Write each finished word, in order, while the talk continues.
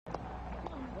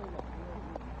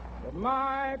that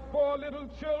my four little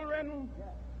children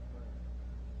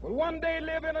will one day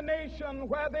live in a nation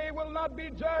where they will not be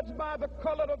judged by the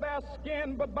color of their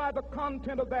skin, but by the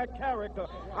content of their character.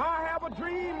 I have a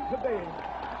dream today.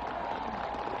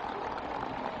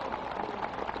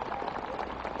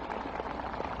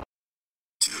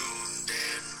 Tuned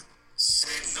in,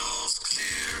 signals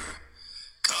clear,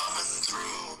 coming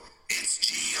through, it's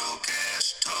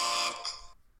Geocache Talk.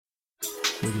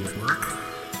 Whether you're at work,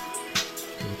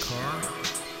 in the car,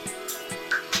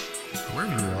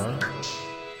 wherever you are.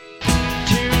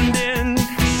 Tuned in,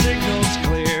 signals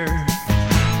clear,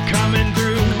 coming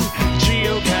through,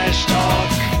 Geocache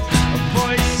Talk. A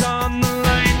voice on the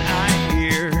line I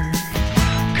hear,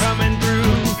 coming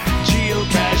through,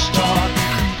 Geocache Talk.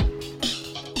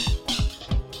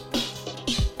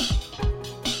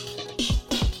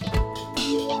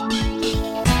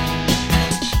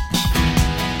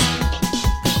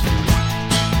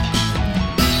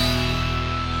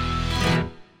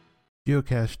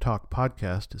 Geocache Talk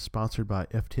podcast is sponsored by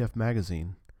FTF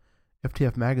Magazine.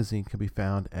 FTF Magazine can be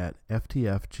found at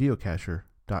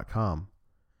ftfgeocacher.com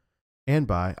and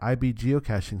by IB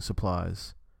Geocaching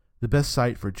Supplies. The best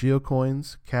site for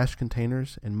geocoins, cache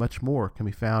containers, and much more can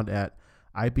be found at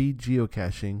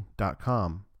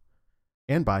ibgeocaching.com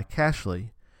and by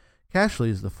Cachly. Cachly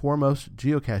is the foremost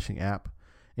geocaching app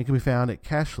and can be found at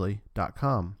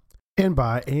cachly.com and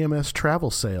by AMS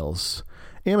Travel Sales.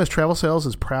 AMS Travel Sales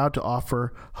is proud to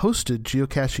offer hosted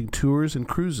geocaching tours and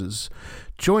cruises.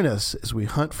 Join us as we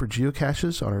hunt for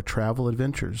geocaches on our travel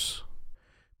adventures.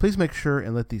 Please make sure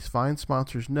and let these fine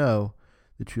sponsors know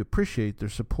that you appreciate their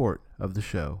support of the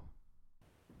show.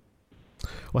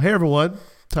 Well, hey everyone,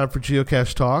 time for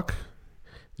Geocache Talk.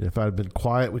 And if I had been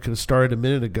quiet, we could have started a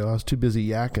minute ago. I was too busy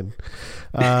yakking.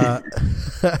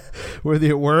 Whether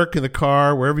you're at work, in the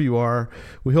car, wherever you are,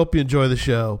 we hope you enjoy the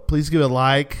show. Please give it a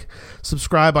like,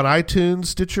 subscribe on iTunes,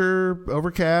 Stitcher,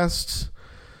 Overcast,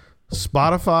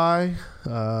 Spotify.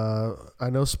 I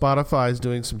know Spotify is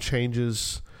doing some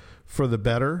changes for the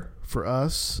better for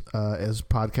us as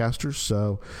podcasters.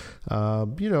 So,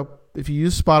 if you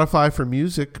use Spotify for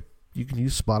music, you can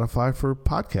use Spotify for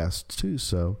podcasts too.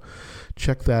 So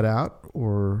check that out,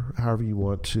 or however you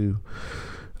want to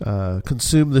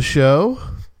consume the show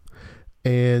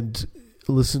and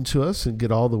listen to us and get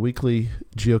all the weekly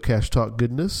Geocache Talk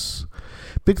goodness.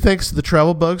 Big thanks to the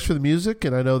Travel Bugs for the music,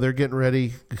 and I know they're getting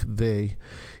ready.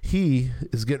 He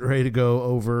is getting ready to go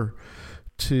over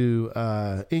to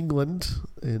England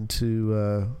and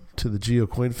to the Geo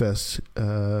Coin Fest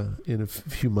in a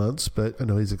few months, but I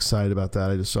know he's excited about that.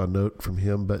 I just saw a note from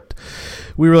him, but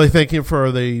we really thank him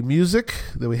for the music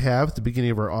that we have at the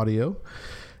beginning of our audio,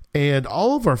 and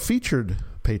all of our featured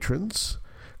patrons: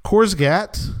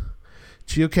 Korsgat,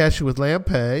 Geocaching with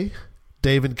Lampe,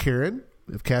 Dave and Karen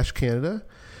of Cache Canada,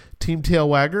 Team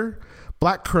Tailwagger,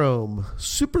 Black Chrome,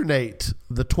 Super Nate,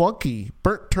 The Twonky,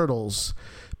 Burnt Turtles,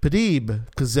 Padib,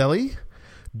 Kazelli,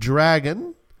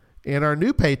 Dragon, and our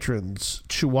new patrons,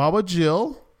 Chihuahua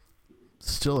Jill,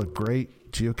 still a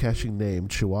great geocaching name,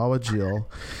 Chihuahua Jill,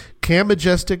 Cam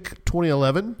Majestic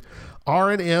 2011,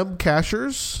 R&M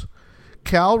Cachers,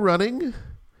 Cal Running,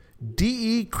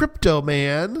 DE Crypto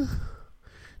Man,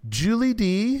 Julie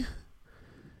D.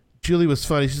 Julie was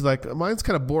funny. She's like, mine's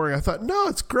kind of boring. I thought, no,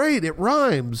 it's great. It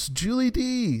rhymes. Julie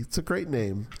D. It's a great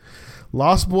name.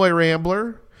 Lost Boy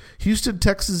Rambler, Houston,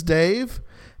 Texas Dave,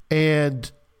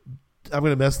 and I'm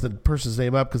going to mess the person's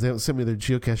name up because they haven't sent me their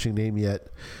geocaching name yet.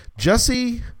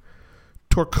 Jesse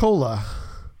Torcola.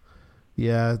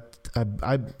 Yeah,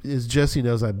 as Jesse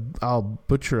knows, I'll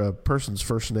butcher a person's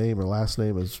first name or last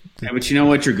name. Yeah, but you know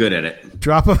what? You're good at it.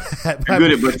 Drop a hat. You're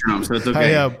good at butchering them, so it's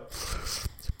okay. I am.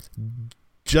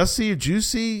 Jesse or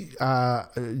Juicy, you're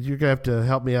going to have to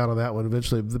help me out on that one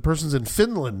eventually. The person's in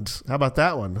Finland. How about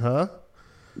that one, huh?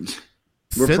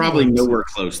 We're Finland. Probably nowhere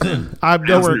close then. I'm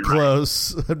nowhere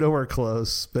close. I'm nowhere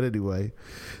close. But anyway,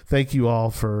 thank you all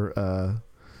for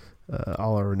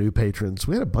all our new patrons.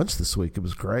 We had a bunch this week. It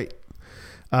was great.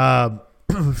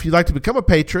 If you'd like to become a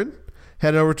patron,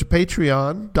 head over to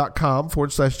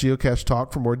patreon.com/geocache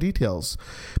talk for more details.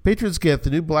 Patrons get the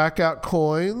new blackout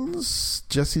coins.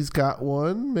 Jesse's got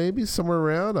one, maybe somewhere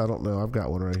around. I don't know. I've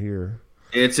got one right here.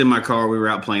 It's in my car. We were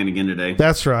out playing again today.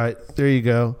 That's right. There you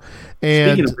go.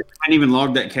 And speaking of, I haven't even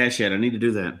logged that cache yet. I need to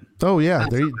do that. Oh yeah,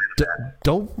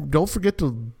 don't forget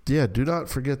to do not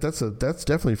forget. That's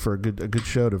definitely for a good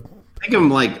show to. I think I'm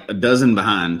like a dozen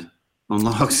behind on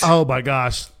logs. Oh my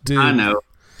gosh, dude! I know.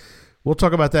 We'll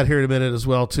talk about that here in a minute as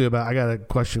well too. I got a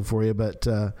question for you, but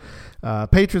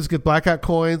patrons get blackout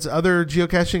coins, other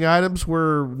geocaching items.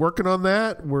 We're working on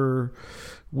that. We're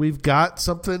we've got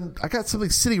something. I got something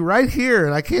sitting right here,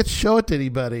 and I can't show it to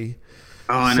anybody.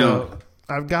 Oh, I know.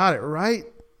 I've got it right.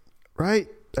 I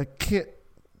can't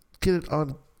get it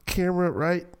on camera.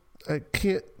 Right. I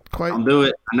can't quite. I'll do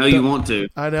it. I know you want to.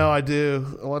 I know I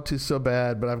do. I want to so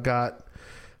bad, but I've got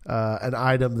an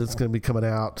item that's going to be coming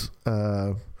out,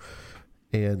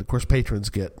 and of course, patrons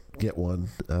get one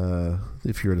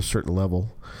if you're at a certain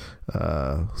level.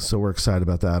 So we're excited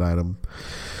about that item.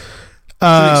 It's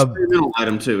an experimental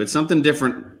item too. It's something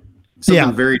different.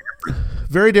 Something very different.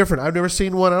 Very different. I've never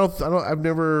seen one. I've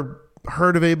never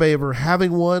heard of anybody ever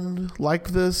having one like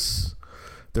this.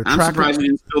 I'm surprised you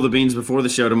didn't spill the beans before the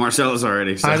show to Marcellus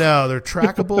already. So. I know they're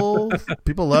trackable.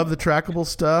 People love the trackable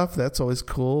stuff. That's always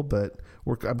cool. But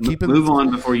I'm keeping. Move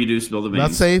on before you do spill the beans.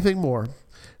 Not say anything more.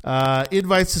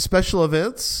 Invites to special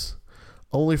events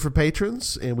only for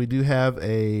patrons, and we do have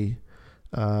a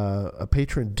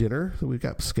patron dinner that we've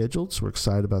got scheduled. So we're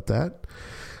excited about that.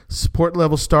 Support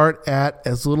level start at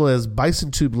as little as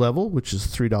Bison Tube level, which is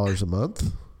 $3 a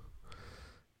month.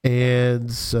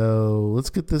 And so let's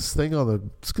get this thing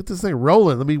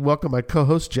rolling. Let me welcome my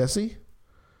co-host Jesse.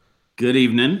 Good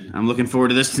evening. I'm looking forward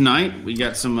to this tonight. We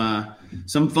got some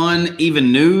fun,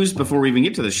 even news before we even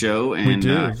get to the show, and we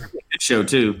do. Good show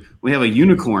too. We have a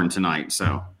unicorn tonight,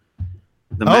 so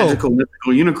the magical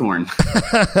mythical unicorn.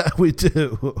 We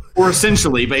do, or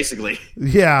essentially, basically.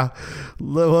 Yeah.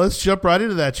 Let's jump right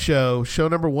into that show. Show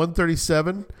number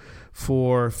 137.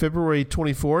 For February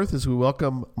 24th, as we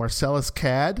welcome Marcellus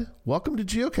Cad. Welcome to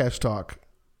Geocache Talk.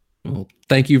 Well,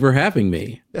 thank you for having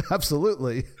me.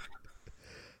 Absolutely.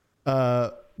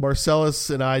 Marcellus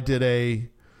and I did a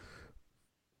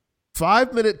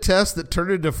 5-minute test that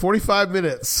turned into 45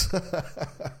 minutes.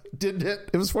 Didn't it?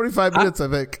 It was 45 minutes, I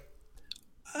think.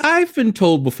 I've been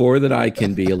told before that I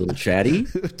can be a little chatty.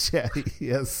 Chatty,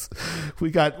 yes.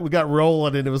 We got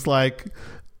rolling, and it was like,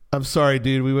 I'm sorry,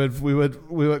 dude. We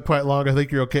went quite long. I think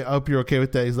you're okay. I hope you're okay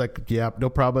with that. He's like, yeah, no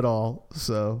problem at all.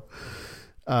 So,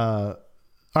 all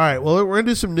right. Well, we're gonna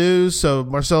do some news. So,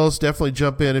 Marcellus, definitely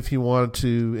jump in if you want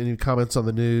to. Any comments on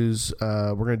the news?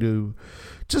 We're gonna do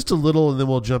just a little, and then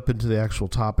we'll jump into the actual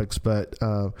topics. But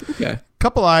okay,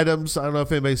 couple items. I don't know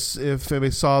if anybody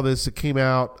saw this. It came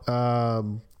out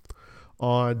on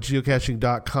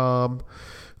geocaching.com.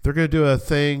 They're gonna do a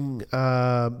thing.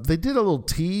 They did a little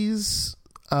tease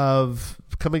of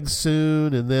coming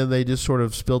soon, and then they just sort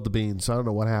of spilled the beans. So I don't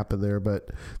know what happened there, but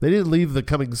they didn't leave the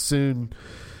coming soon.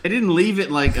 They didn't leave it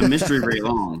like a mystery very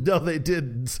long. No, they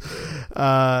didn't.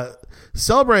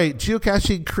 Celebrate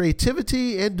geocaching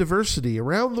creativity and diversity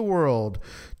around the world.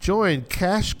 Join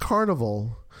Cache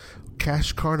Carnival,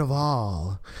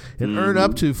 and earn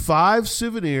up to 5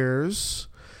 souvenirs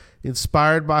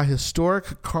inspired by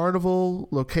historic carnival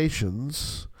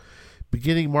locations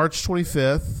beginning March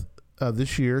 25th.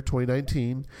 This year,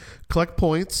 2019, collect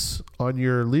points on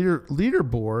your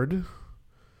leaderboard.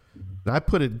 And I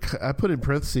put in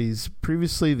parentheses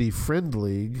previously the Friend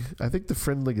League. I think the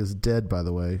Friend League is dead, by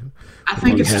the way. I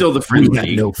think it's still the Friend League. You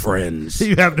have no friends.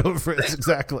 You have no friends,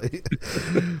 exactly.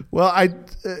 Well,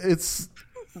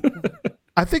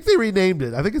 I think they renamed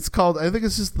it. I think it's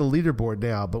just the leaderboard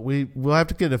now, but we'll have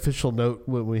to get an official note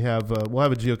when we have we'll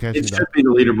have a geocaching. It should be the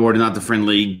leaderboard and not the Friend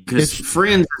League, because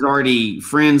Friends is already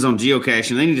Friends on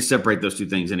geocaching. They need to separate those two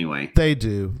things anyway. They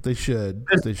do. They should.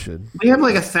 We have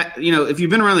like if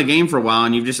you've been around the game for a while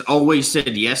and you've just always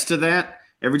said yes to that,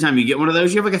 every time you get one of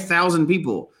those, you have like 1,000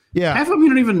 people. Yeah. Half of them you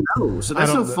don't even know. So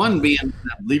that's no fun being on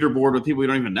that leaderboard with people you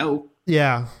don't even know.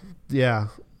 Yeah. Yeah.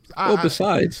 Well,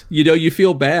 besides, you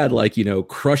feel bad, like,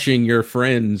 crushing your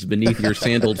friends beneath your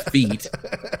sandaled feet.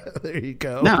 There you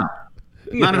go. No,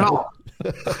 not at all.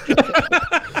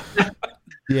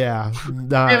 Yeah.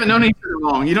 We haven't known each other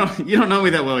long. You don't know me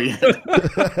that well yet.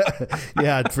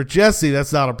 Yeah, for Jesse,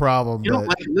 that's not a problem. You don't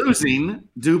like losing,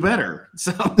 do better.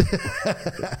 So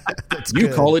you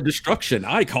call it destruction.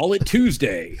 I call it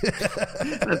Tuesday.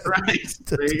 That's right.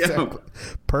 There you go.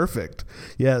 Perfect.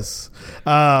 Yes.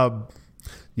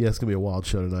 Yeah, it's going to be a wild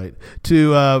show tonight.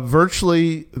 To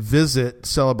virtually visit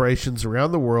celebrations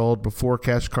around the world before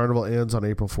Cache Carnival ends on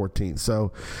April 14th.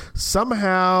 So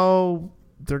somehow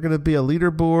they're going to be a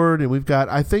leaderboard, and we've got,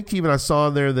 I think even I saw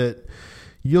in there that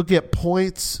you'll get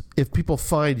points if people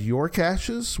find your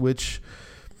caches, which,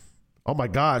 oh my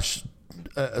gosh,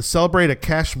 celebrate a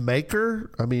cache maker?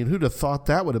 I mean, who'd have thought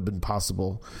that would have been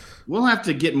possible? We'll have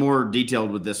to get more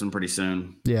detailed with this one pretty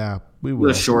soon. Yeah, we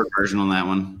will. A short version on that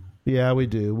one. Yeah, we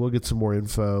do. We'll get some more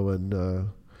info, and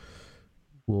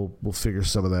we'll figure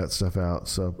some of that stuff out.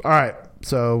 So, all right.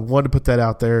 So, wanted to put that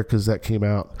out there because that came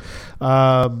out.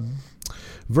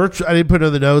 Virtual. I didn't put it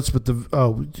in the notes, but the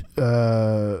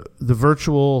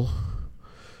virtual.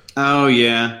 Oh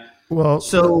yeah. Well,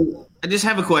 So I just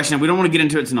have a question. We don't want to get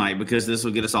into it tonight because this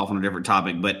will get us off on a different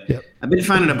topic. But Yep. I've been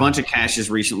finding a bunch of caches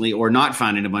recently, or not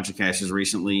finding a bunch of caches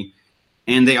recently,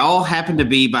 and they all happen to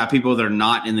be by people that are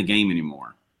not in the game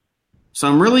anymore. So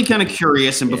I'm really kind of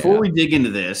curious. And before we dig into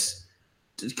this,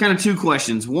 just kind of two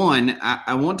questions. One,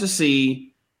 I want to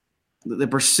see the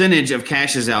percentage of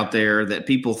caches out there that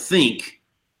people think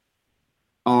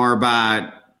are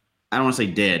by, I don't want to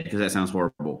say dead because that sounds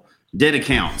horrible. Dead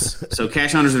accounts. So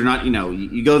cache owners are not,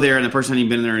 you go there and the person hasn't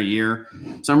even been there in a year.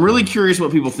 So I'm really curious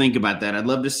what people think about that. I'd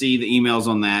love to see the emails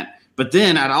on that. But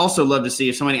then I'd also love to see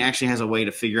if somebody actually has a way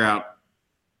to figure out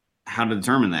how to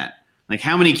determine that. Like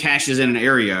how many caches in an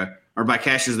area are by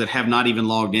caches that have not even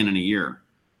logged in a year.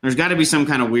 There's got to be some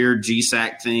kind of weird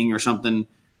GSAC thing or something,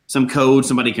 some code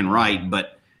somebody can write.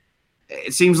 But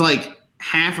it seems like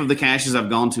half of the caches I've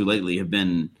gone to lately have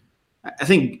been, I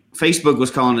think Facebook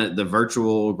was calling it the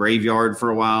virtual graveyard for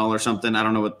a while or something. I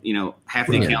don't know what, half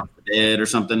the accounts are dead or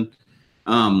something.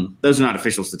 Those are not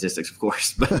official statistics, of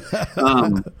course. But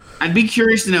I'd be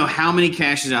curious to know how many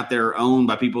caches out there are owned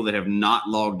by people that have not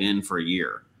logged in for a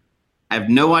year. I have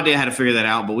no idea how to figure that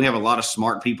out, but we have a lot of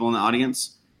smart people in the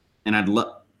audience. And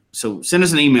so send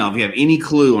us an email if you have any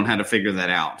clue on how to figure that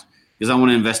out, because I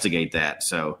want to investigate that.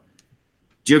 So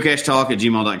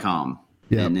geocachetalk@gmail.com.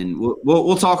 Yep. And then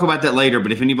we'll talk about that later.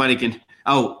 But if anybody can,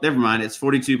 never mind. It's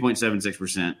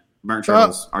 42.76%. Burnt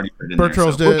turtles already put it in Burnt there.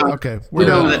 turtles So did. Okay, we're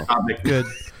done with that topic. Good.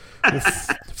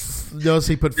 Notice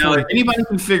he put No, 40, if anybody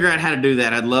can figure out how to do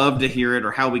that, I'd love to hear it,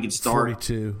 or how we could start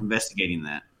 42. investigating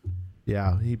that.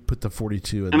 Yeah, he put the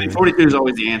 42 in I mean, there. 42 is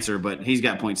always the answer, but he's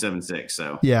got 0.76.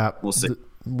 So Yeah, we'll see.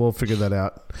 We'll figure that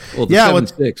out. Well, the Yeah,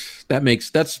 7.6 that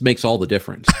makes all the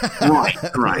difference. Right.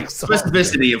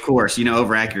 Specificity, of course,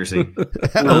 over accuracy.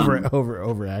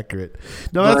 over accurate.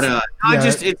 No, But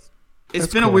that's, it's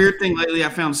been cool. a weird thing lately. I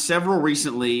found several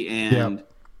recently, and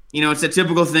it's a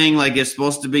typical thing. Like it's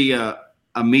supposed to be a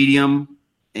medium,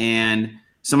 and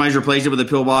somebody's replaced it with a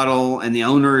pill bottle, and the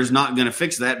owner is not going to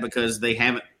fix that because they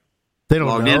haven't. they don't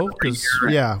logged know in for a because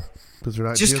year. they're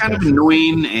not It's just kind of geocaching.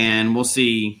 annoying, and we'll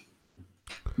see.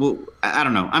 Well, I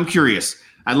don't know. I'm curious.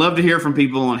 I'd love to hear from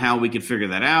people on how we could figure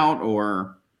that out,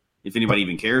 or if anybody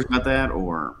even cares about that,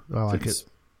 or I like if it's it.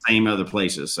 same other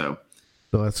places. So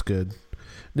No, that's good.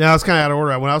 Now it's kind of out of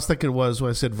order. What I was thinking was when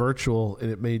I said virtual,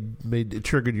 and it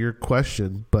triggered your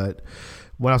question, but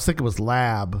what I was thinking was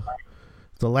lab.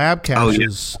 The lab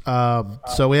caches.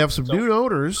 So we have some new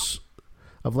owners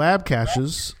of lab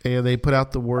caches, and they put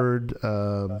out the word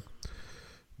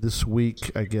this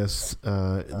week, I guess.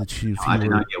 That I did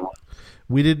not get one.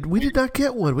 We did not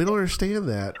get one. We don't understand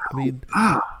that. I mean,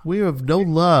 we have no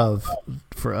love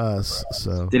for us.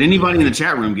 So Did anybody in the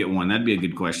chat room get one? That'd be a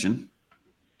good question.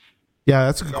 yeah,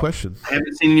 that's a good question. I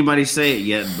haven't seen anybody say it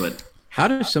yet, but How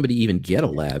does somebody even get a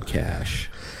lab cache?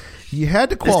 You had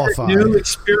to it's qualify. a new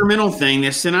experimental thing.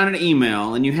 They sent out an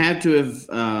email, and you had to have.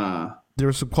 There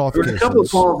were some There was qualifications. a couple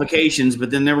of qualifications, but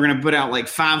then they were going to put out like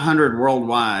 500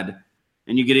 worldwide,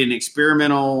 and you get an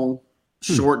experimental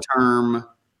short-term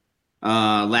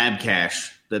lab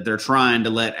cache that they're trying to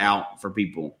let out for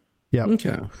people. Yeah.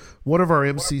 Okay. One of our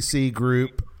MCC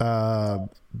group,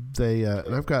 they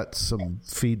and I've got some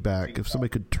feedback. If somebody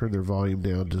could turn their volume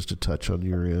down just a touch on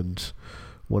your end,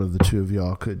 one of the two of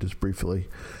y'all could just briefly.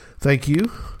 Thank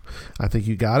you. I think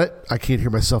you got it. I can't hear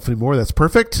myself anymore. That's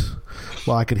perfect.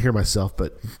 Well, I can hear myself,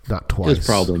 but not twice. It's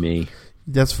probably me.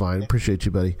 That's fine. Appreciate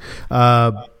you, buddy.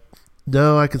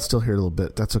 No, I can still hear it a little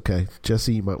bit. That's okay.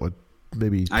 Jesse, you might want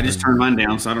maybe. I just turned mine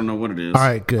down, so I don't know what it is. All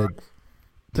right, good.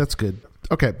 That's good.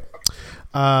 Okay.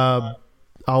 I'll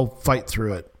fight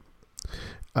through it.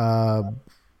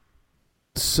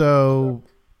 So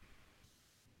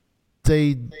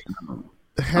they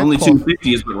had Only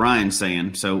 250 is what Ryan's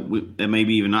saying, so that may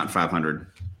be even not 500.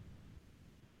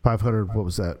 500. What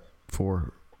was that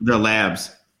for? The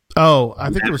labs. Oh, I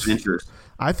think it was. Ventures.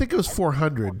 I think it was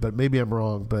 400, but maybe I'm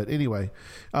wrong. But anyway,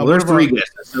 Well, there's three guesses,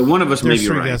 so one of us may There's be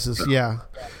three right. guesses, So. yeah.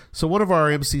 So one of our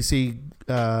MCC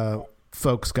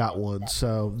folks got one.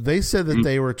 So they said that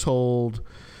they were told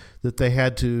that they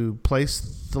had to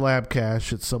place the lab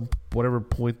cache at some whatever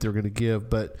point they're going to give,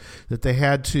 but that they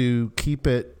had to keep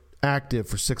it active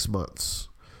for 6 months.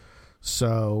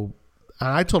 So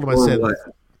I told them, I Or said, what?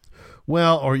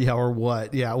 well, or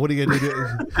what? Yeah, what are you going to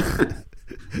do?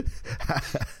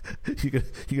 You're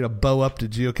gonna bow up to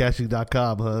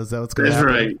geocaching.com, huh? Is that what's going to That's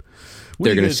happen? right. What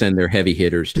They're are you going to send their heavy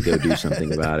hitters to go do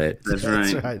something about it. That's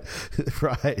right. That's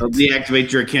right. Right. They'll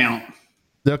deactivate your account.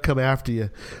 They'll come after you.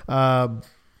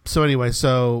 So anyway,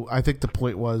 so I think the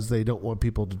point was they don't want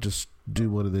people to just do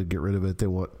one and then get rid of it. They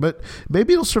want, but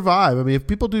maybe it'll survive. I mean, if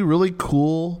people do really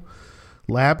cool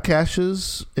lab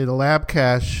caches in a lab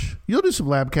cache, you'll do some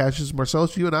lab caches.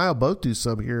 Marcellus, you and I will both do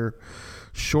some here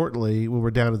shortly when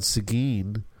we're down in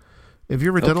Seguin. Have you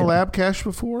ever done a lab cache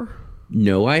before?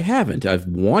 No, I haven't. I've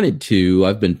wanted to.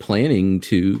 I've been planning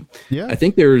to. Yeah. I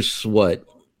think there's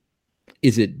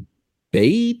is it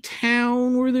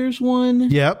Baytown where there's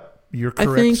one? Yep. You're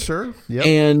correct, sir. Yep.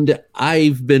 And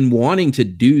I've been wanting to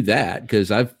do that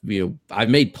because I've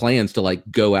made plans to like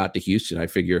go out to Houston. I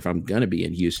figure if I'm going to be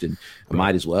in Houston, I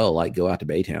might as well like go out to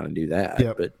Baytown and do that.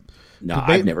 Yep. But no,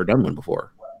 I've never done one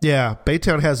before. Yeah,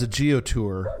 Baytown has a geo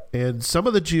tour, and some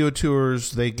of the geo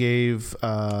tours they gave,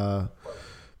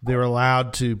 they were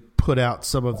allowed to put out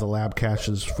some of the lab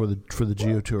caches for the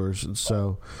geo tours, and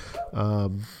so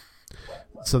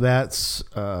that's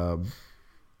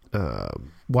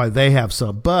why they have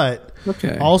some. But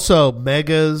also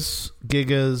megas,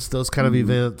 gigas, those kind of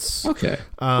events. Okay,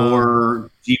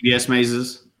 or GPS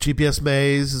mazes. GPS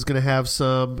Maze is going to have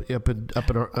some up in.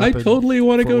 I totally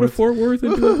want to go to Fort Worth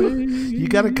and do a maze. You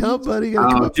got to come, buddy.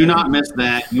 Do not miss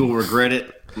that. You will regret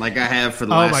it, like I have for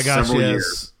the last several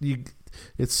years.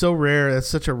 It's so rare. That's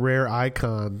such a rare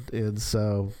icon, and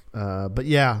so. But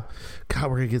yeah,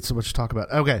 God, we're gonna get so much to talk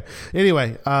about. Okay.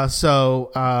 Anyway,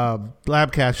 so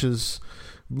lab caches.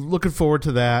 Looking forward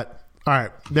to that. All right,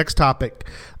 next topic.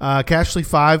 Cachly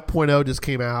 5.0 just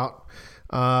came out.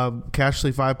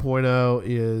 Cachly 5.0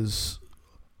 is,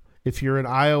 if you're an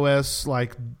iOS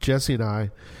like Jesse and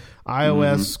I,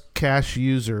 iOS cache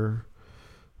user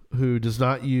who does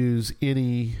not use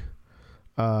any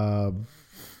GPSR,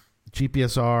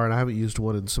 and I haven't used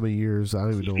one in so many years. I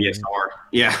don't even know. GPSR,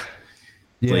 yeah.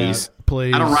 Please.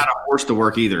 I don't ride a horse to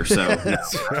work either, so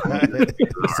that's right.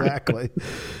 Exactly.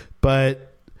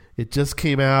 But it just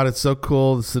came out. It's so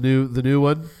cool. It's the new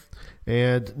one,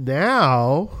 and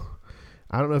now.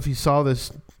 I don't know if you saw this.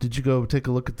 Did you go take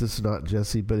a look at this or not,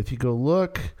 Jesse? But if you go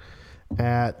look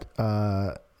at,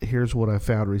 here's what I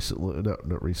found recently. No,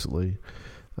 not recently.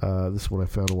 This one I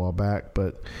found a while back.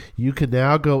 But you can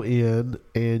now go in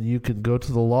and you can go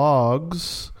to the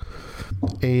logs,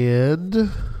 and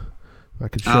I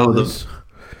can show this.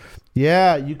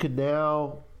 Yeah, you can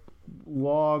now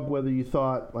log whether you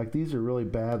thought like these are really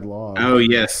bad logs. Oh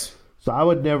yes. So I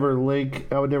would never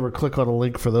click on a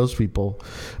link for those people,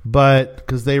 but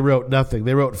because they wrote nothing,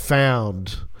 they wrote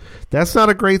found. That's not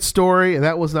a great story, and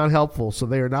that was not helpful. So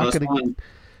they are not going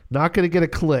to get a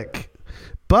click.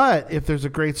 But if there's a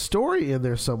great story in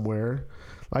there somewhere,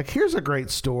 like here's a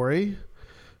great story.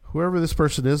 Whoever this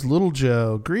person is, Little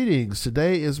Joe, greetings.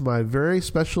 Today is my very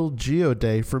special Geo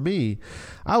Day for me.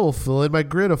 I will fill in my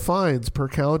grid of finds per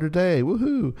calendar day.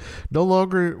 Woohoo. No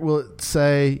longer will it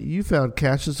say you found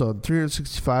caches on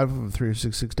 365 of the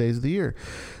 366 days of the year.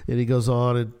 And he goes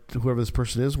on, and whoever this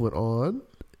person is went on.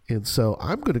 And so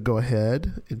I'm going to go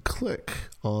ahead and click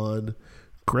on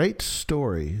Great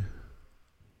Story.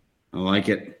 I like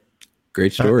it.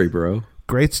 Great story, bro.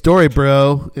 Great story,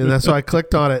 bro. And that's why I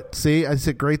clicked on it. See, I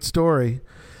said great story.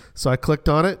 So I clicked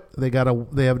on it. They now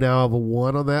have a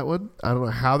 1 on that one. I don't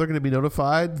know how they're going to be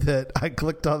notified that I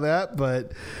clicked on that,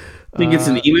 but I think it's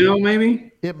an email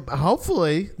maybe.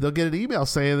 Hopefully they'll get an email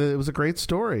saying that it was a great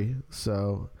story.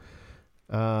 So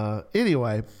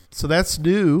anyway, so that's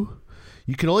new.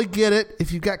 You can only get it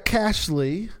if you've got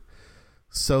Cachly.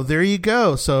 So there you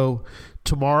go. So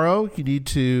tomorrow you need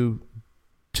to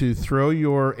throw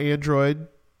your Android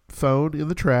phone in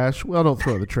the trash. Well, don't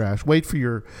throw it in the trash. Wait for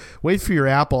your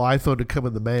Apple iPhone to come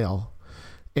in the mail,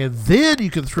 and then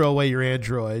you can throw away your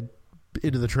Android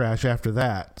into the trash after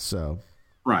that. So,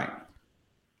 right.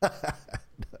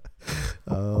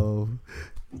 Oh.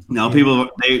 No, people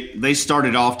they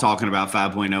started off talking about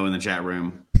 5.0 in the chat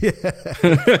room. Yeah.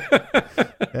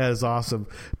 That is awesome.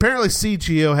 Apparently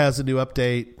CGO has a new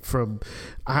update from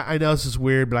I know this is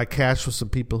weird, but I cached with some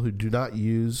people who do not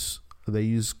use they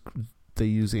use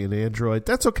an Android.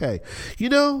 That's okay. You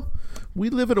know, we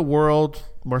live in a world,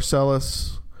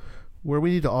 Marcellus, where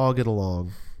we need to all get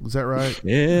along. Is that right?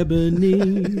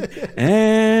 Ebony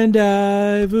and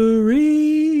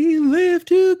ivory live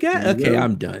together. Okay,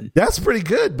 I'm done. That's pretty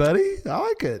good, buddy. I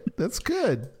like it. That's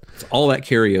good. It's all that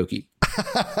karaoke.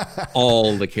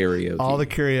 All the karaoke. All the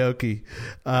karaoke.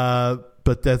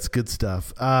 But that's good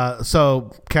stuff.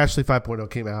 So Cachly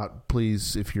 5.0 came out.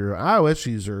 Please, if you're an iOS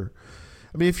user,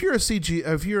 I mean, if you're a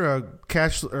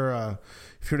cache or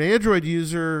if you're an Android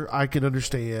user, I can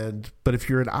understand. But if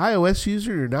you're an iOS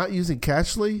user, you're not using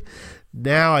Cachly.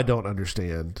 Now I don't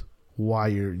understand why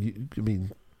I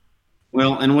mean.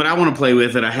 Well, and what I want to play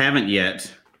with that I haven't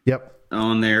yet. Yep.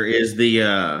 on there is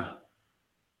the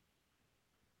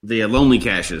lonely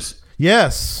caches.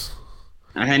 Yes.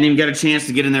 I hadn't even got a chance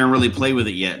to get in there and really play with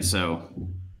it yet, so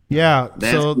Yeah.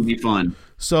 that's So gonna be fun.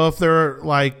 So if they're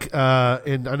like,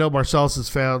 and I know Marcellus has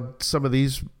found some of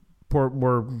these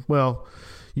more, well,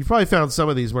 you've probably found some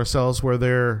of these, Marcellus, where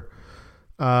they're,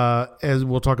 as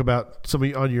we'll talk about some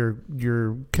of on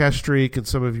your cache streak and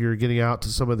some of your getting out to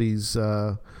some of these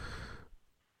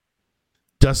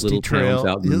dusty Little trails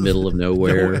towns out in the middle of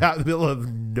nowhere. Out in the middle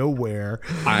of nowhere.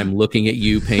 I'm looking at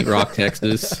you, Paint Rock,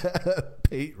 Texas.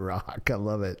 Paint Rock. I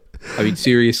love it. I mean,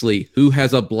 seriously, who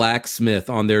has a blacksmith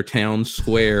on their town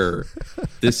square?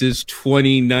 This is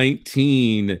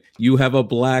 2019. You have a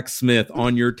blacksmith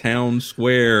on your town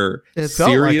square. It felt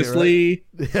like it, Seriously?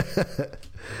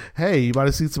 Hey, you might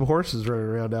have seen some horses running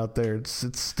around out there. It's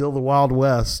still the Wild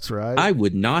West, right? I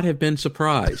would not have been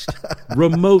surprised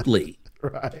remotely.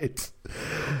 Right.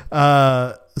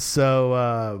 But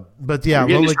yeah, I'm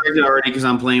getting Lonely, distracted already because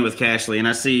I'm playing with Cashly, and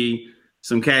I see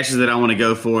some caches that I want to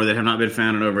go for that have not been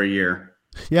found in over a year.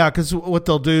 yeah, because what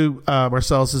they'll do,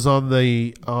 Marcellus, is on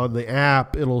the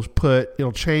app, it'll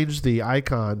change the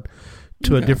icon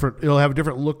to a different. It'll have a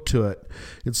different look to it,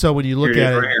 and so when you look Here it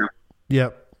at is it, right here.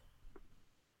 yep.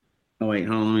 Oh wait,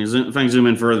 hold on. Let me zoom, if I can zoom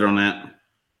in further on that.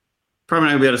 Probably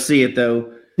not gonna be able to see it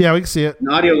though. Yeah, we can see it. And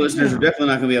audio listeners are definitely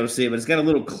not gonna be able to see it, but it's got a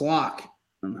little clock.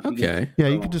 Okay. Yeah,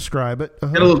 you can describe it.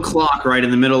 Got a little clock right in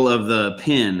the middle of the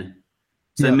pin.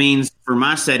 So Yeah. that means for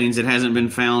my settings, it hasn't been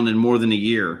found in more than a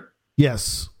year.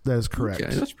 Yes, that is correct.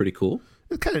 Okay, that's pretty cool.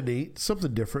 It's kind of neat,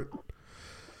 something different.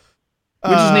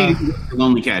 Which is neat for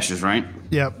lonely caches, right?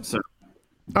 Yep. So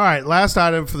All right, last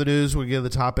item for the news. We get the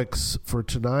topics for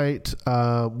tonight.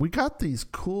 We got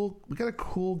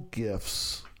cool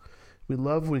gifts. We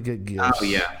love when we get gifts. oh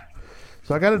yeah.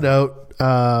 So I got a note.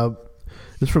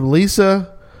 It's from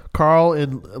Lisa, Carl,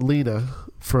 and Lena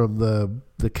from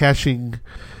the caching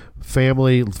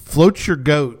family. Float Your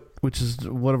Goat, which is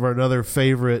one of our another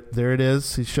favorite. There it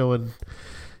is. He's showing.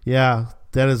 Yeah,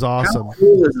 that is awesome. How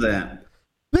cool is that? Isn't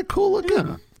that cool looking?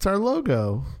 Yeah. It's our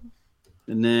logo.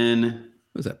 And then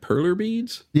What is that, perler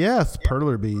beads? Yeah, it's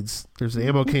perler beads. There's the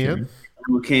ammo can.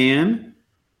 we can,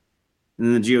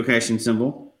 and then the geocaching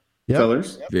symbol Yep.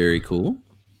 colors, Very cool.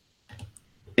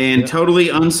 and totally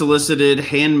unsolicited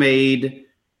handmade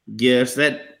gifts.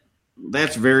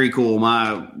 That's very cool.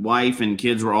 My wife and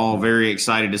kids were all very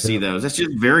excited to see those. That's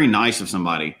just very nice of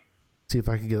somebody. See if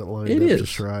I can get it lined It up is.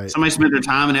 just right. Somebody spent their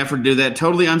time and effort to do that.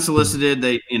 Totally unsolicited.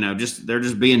 They, they're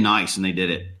just being nice, and they did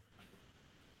it.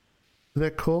 Isn't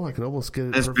that cool? I can almost get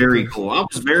it. That's perfectly. very cool. I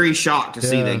was very shocked to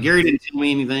see Yeah. that. Gary didn't tell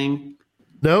me anything.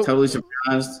 Nope. Totally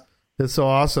surprised. It's so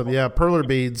awesome. Yeah, perler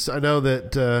beads. I know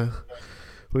that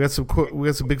we got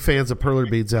some big fans of perler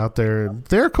beads out there, and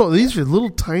they're cool. These are little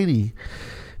tiny.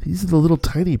 These are the little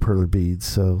tiny perler beads.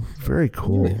 So very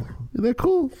cool. Yeah. Isn't that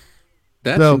cool?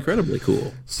 That's No. incredibly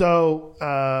cool.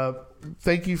 So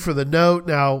thank you for the note.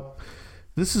 Now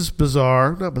this is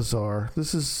bizarre. Not bizarre.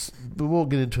 We won't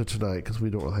get into it tonight because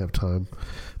we don't really have time.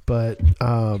 But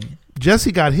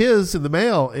Jesse got his in the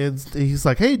mail, and he's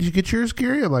like, "Hey, did you get yours,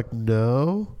 Gary?" I'm like,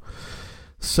 "No."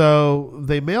 So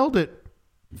they mailed it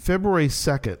February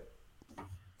 2nd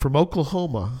from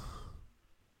Oklahoma.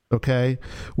 Okay,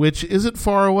 which isn't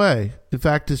far away. In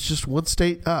fact, it's just one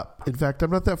state up. In fact, I'm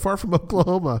not that far from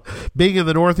Oklahoma, being in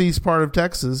the northeast part of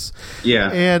Texas. Yeah.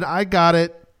 And I got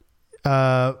it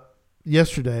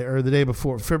yesterday or the day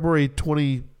before, February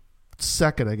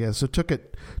 22nd, I guess. So it took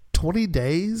it 20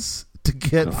 days to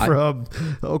get from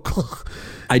Oklahoma.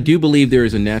 I do believe there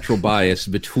is a natural bias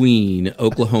between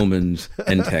Oklahomans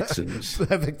and Texans.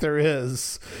 I think there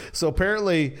is. So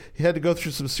apparently he had to go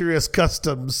through some serious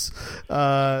customs.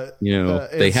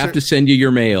 They have to send you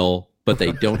your mail, but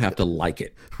they don't have to like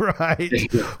it. Right.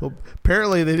 Well,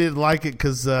 apparently they didn't like it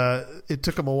because it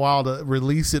took them a while to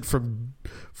release it from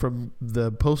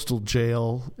the postal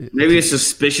jail. Maybe it's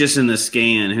suspicious in the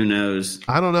scan. Who knows?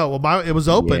 I don't know. Well, it was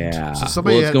opened. Yeah. So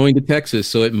somebody Well, it's going to Texas,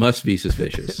 so it must be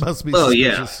suspicious. It must be Oh,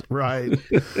 yeah. suspicious. Right.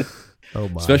 Oh,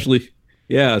 my.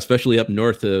 Especially up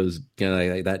north of those kind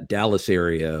of like that Dallas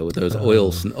area with those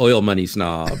oil money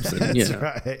snobs. And, That's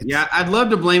right. Yeah, I'd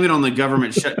love to blame it on the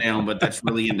government shutdown, but that's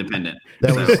really independent.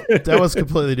 That was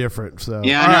completely different. So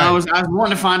Yeah, all I know. right. I was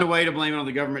wanting to find a way to blame it on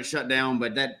the government shutdown,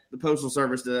 but the postal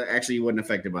service actually wasn't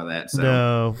affected by that. So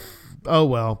No. Oh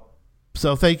well.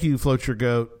 So thank you, Float Your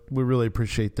Goat. We really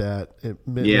appreciate that.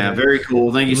 yeah, very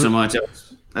cool. Thank you so much.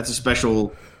 That's a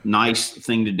special, nice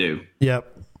thing to do.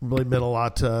 Yep. Really meant a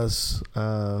lot to us.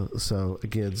 So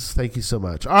again, thank you so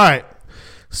much. All right. We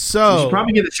So should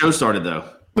probably get the show started though.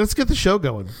 let's get the show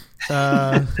going.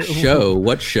 Show?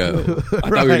 What show? I thought we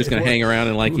were Right. just going to hang around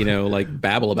and like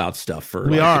babble about stuff for.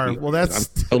 We like, are. Well, that's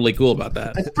I'm totally cool about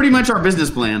that. That's pretty much our business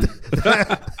plan.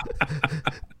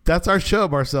 that's our show,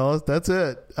 Marcellus. That's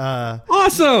it.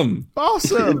 Awesome.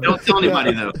 Awesome. Don't tell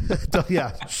anybody though.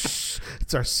 Yeah, shh.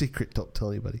 It's our secret. Don't tell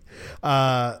anybody.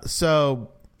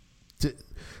 So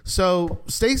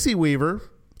Stacy Weaver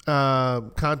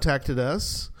contacted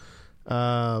us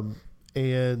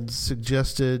and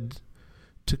suggested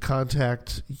to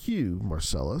contact you,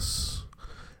 Marcellus.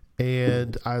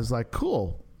 And I was like,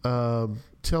 cool.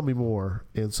 Tell me more.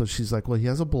 And so she's like, well, he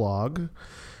has a blog,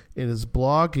 and his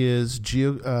blog is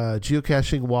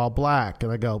geocaching while black.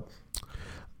 And I go,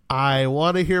 I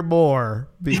want to hear more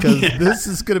because this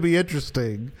is going to be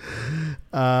interesting.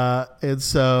 And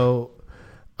so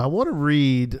I want to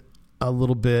read a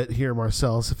little bit here,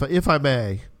 Marcellus, if I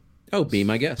may. Oh, be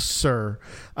my guest, sir.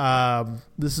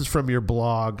 This is from your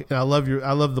blog, and I love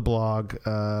the blog.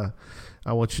 I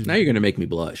want you. Now you're going to make me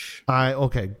blush.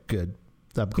 Okay, good.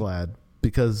 I'm glad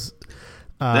because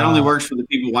That only works for the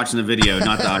people watching the video,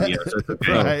 not the audio. So it's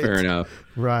okay. Right. Oh, fair enough.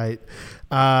 Right.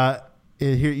 And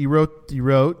here you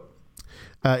wrote,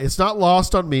 it's not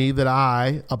lost on me that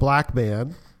I, a black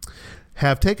man,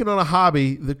 have taken on a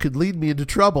hobby that could lead me into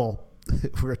trouble.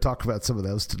 We're going to talk about some of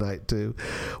those tonight, too.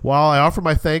 While I offer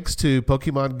my thanks to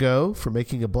Pokemon Go for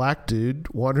making a black dude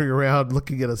wandering around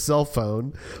looking at a cell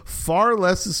phone far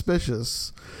less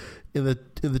suspicious. In the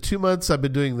 2 months I've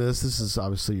been doing this is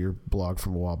obviously your blog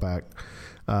from a while back,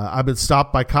 I've been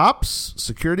stopped by cops,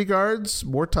 security guards,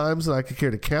 more times than I could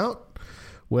care to count.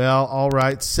 Well, all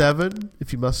right, 7,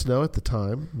 if you must know at the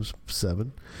time. It was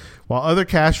 7. While other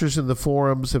cachers in the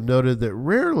forums have noted that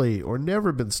rarely or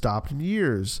never been stopped in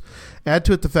years. Add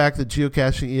to it the fact that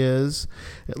geocaching is,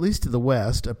 at least in the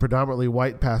West, a predominantly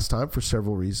white pastime for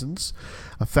several reasons.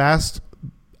 A fact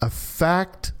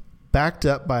backed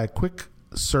up by a quick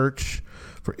search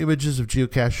for images of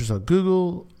geocachers on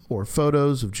Google or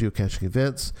photos of geocaching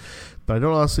events. But I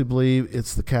don't honestly believe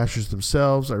it's the cachers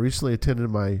themselves. I recently attended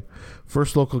my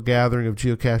first local gathering of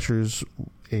geocachers,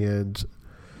 and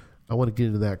I want to get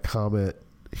into that comment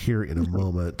here in a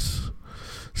moment.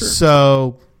 Sure.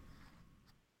 So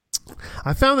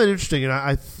I found that interesting, and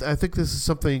I think this is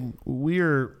something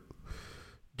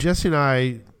Jesse and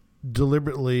I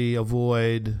deliberately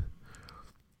avoid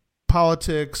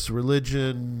politics,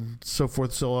 religion, so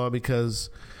forth, so on, because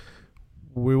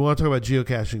we want to talk about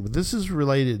geocaching, but this is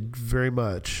related very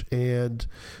much, and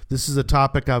this is a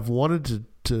topic I've wanted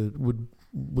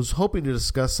was hoping to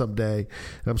discuss someday,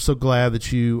 and I'm so glad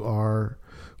that you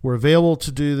were available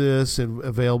to do this and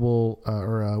available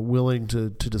or willing to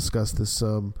discuss this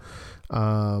some,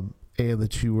 and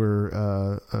that you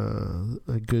were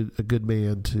a good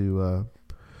man to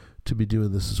be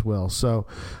doing this as well. So,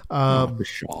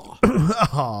 Shaw.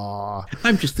 Aw.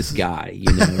 I'm just this guy,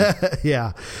 you know.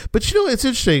 Yeah, but it's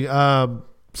interesting.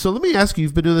 So let me ask you: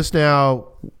 you've been doing this now.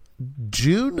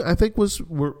 June, I think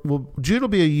June will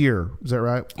be a year. Is that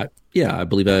right? I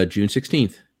believe June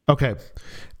 16th. Okay,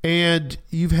 and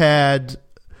you've had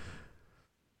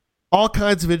all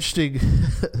kinds of interesting.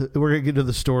 We're going to get into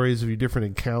the stories of your different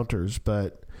encounters,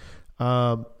 but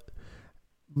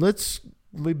let's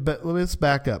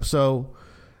back up. So,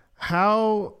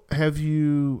 how have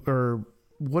you, or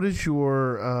what is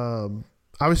your?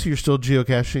 Obviously, you're still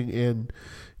geocaching, and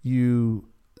you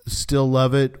still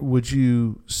love it. Would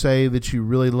you say that you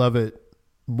really love it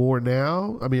more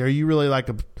now? I mean, are you really are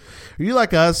you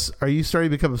like us? Are you starting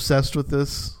to become obsessed with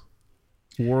this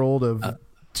world of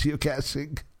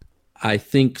geocaching? I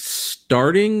think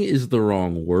starting is the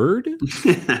wrong word.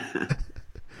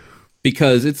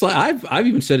 Because it's like I've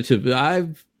even said it to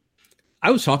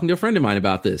I was talking to a friend of mine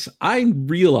about this. I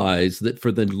realized that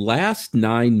for the last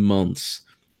 9 months,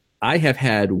 I have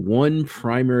had one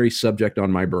primary subject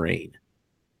on my brain.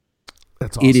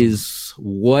 That's awesome. It is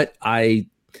what I'm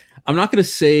not going to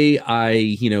say I,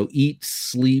 eat,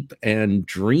 sleep, and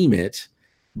dream it,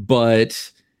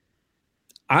 but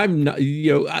I'm not,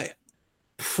 I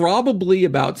probably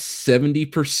about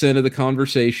 70% of the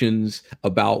conversations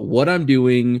about what I'm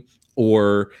doing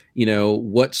or,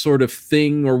 what sort of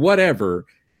thing or whatever,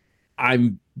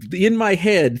 I'm in my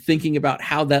head thinking about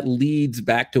how that leads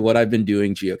back to what I've been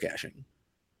doing geocaching.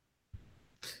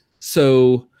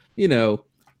 So,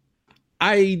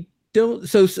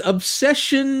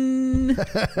 obsession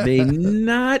may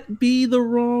not be the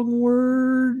wrong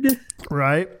word.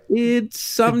 Right.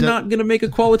 I'm not going to make a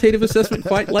qualitative assessment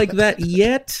quite like that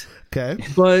yet. Okay.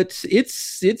 But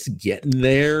it's getting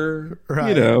there.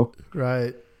 Right.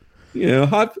 Right.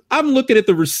 I'm looking at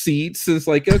the receipts. And it's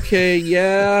like, okay,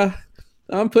 yeah,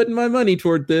 I'm putting my money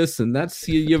toward this, and that's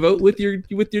you vote with your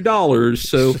dollars.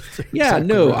 So yeah, Exactly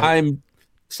no,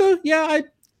 right.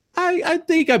 I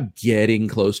think I'm getting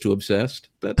close to obsessed.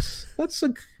 That's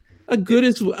a good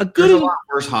There's a lot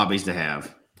worse hobbies to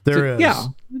have. There is. yeah,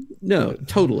 no,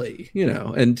 totally,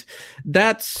 and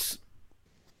that's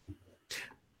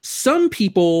some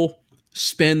people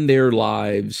spend their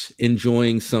lives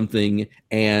enjoying something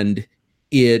and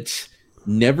it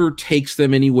never takes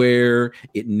them anywhere.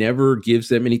 It never gives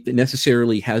them anything,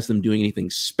 necessarily has them doing anything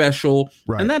special.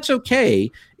 Right. And that's okay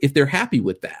if they're happy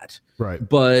with that. Right.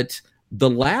 But the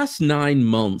last 9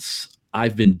 months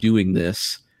I've been doing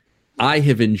this, I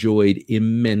have enjoyed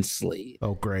immensely.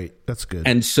 Oh, great. That's good.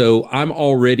 And so I'm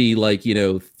already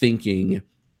thinking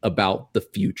about the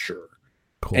future.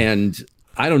 Cool. And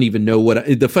I don't even know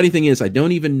the funny thing is, I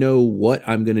don't even know what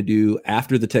I'm going to do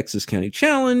after the Texas County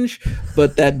Challenge.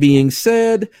 But that being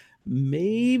said,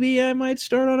 maybe I might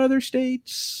start on other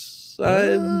states.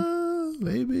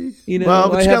 Maybe. Well,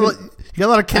 but you got a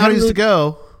lot of counties to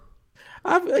go.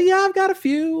 I've got a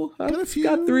few. I've a few?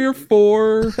 got 3 or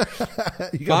 4,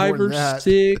 You got 5 more or than that.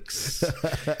 6.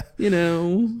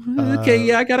 Okay,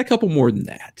 yeah, I got a couple more than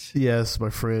that. Yes, my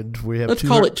friend. We have.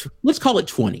 Let's call it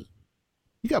 20.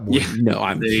 You got more. Yeah. No,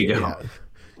 I'm There you go. Yeah.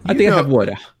 I think I have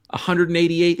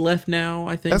 188 left now.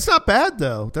 I think That's not bad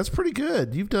though. That's pretty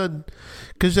good. You've done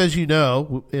because, as you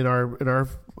know, in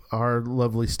our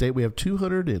lovely state, we have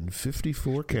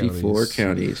 254 counties. 54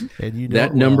 counties. And you know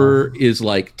That it number well. is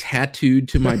like tattooed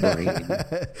to my brain.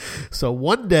 So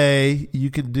one day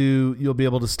you'll be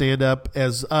able to stand up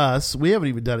as us. We haven't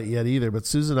even done it yet either, but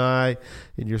Susan and I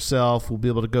and yourself will be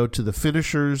able to go to the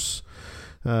finishers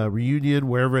reunion,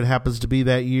 wherever it happens to be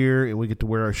that year, and we get to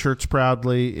wear our shirts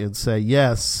proudly and say,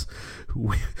 yes,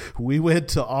 we went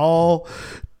to all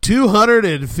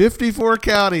 254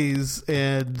 counties,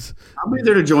 and I'll be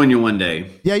there to join you one day.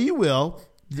 yeah, you will.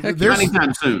 Heck, Not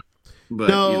anytime soon. But,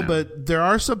 No, but there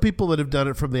are some people that have done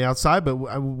it from the outside, but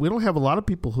we don't have a lot of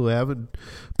people who haven't.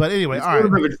 But anyway, it's all a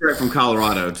little right. bit of a trek from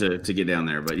Colorado to get down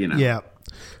there, but Yeah.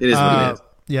 it is what it is.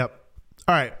 Yep.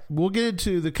 All right. We'll get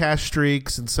into the cash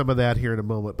streaks and some of that here in a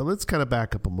moment, but let's kind of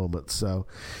back up a moment. So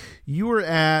you were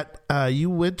you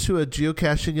went to a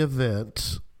geocaching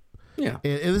event. Yeah.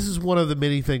 And this is one of the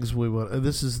many things we want. And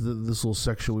this is this little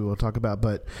section we want to talk about.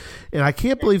 And I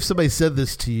can't believe somebody said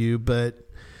this to you, but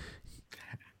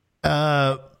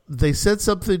they said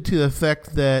something to the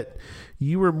effect that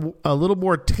you were a little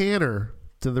more tanner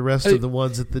than the rest of the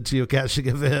ones at the geocaching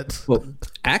event. Well,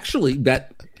 actually,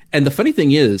 and the funny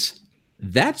thing is,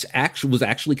 was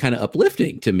actually kind of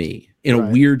uplifting to me in a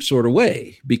weird sort of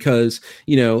way, because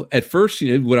at first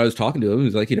when I was talking to him, he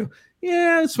was like,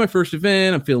 yeah, it's my first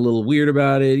event, I'm feeling a little weird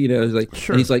about it, he's like,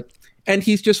 Sure. And he's like, and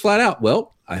he's just flat out,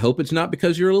 well, I hope it's not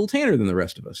because you're a little tanner than the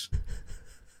rest of us.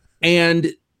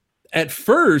 And at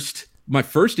first, my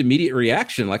first immediate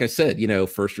reaction, like I said,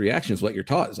 first reaction is what you're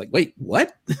taught. It's like, wait,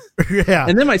 what? Yeah.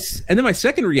 And then my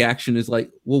second reaction is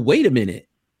like, well, wait a minute.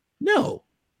 No,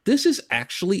 this is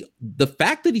actually, the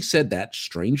fact that he said that,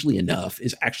 strangely enough,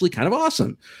 is actually kind of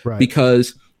awesome. Right.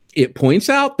 Because it points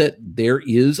out that there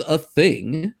is a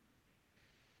thing.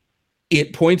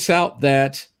 It points out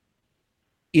that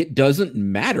it doesn't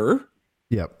matter.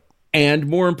 Yep. And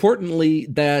more importantly,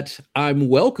 that I'm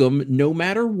welcome no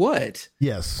matter what.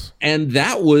 Yes. And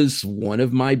that was one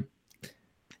of my,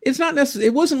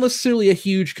 it wasn't necessarily a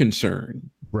huge concern.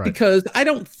 Right. Because I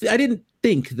didn't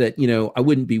think that, I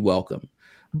wouldn't be welcome.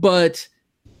 But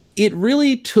it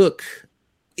really took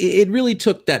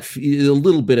that a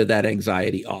little bit of that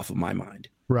anxiety off of my mind.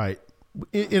 Right.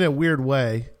 In a weird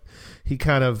way, he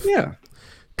kind of,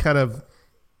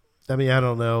 I mean, I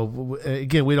don't know.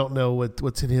 Again, we don't know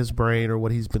what's in his brain or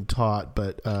what he's been taught,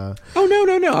 but oh,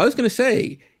 no. I was going to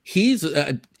say he is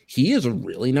a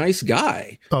really nice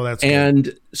guy. Oh, that's and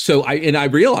cool. So I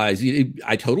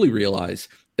totally realized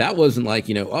that wasn't like,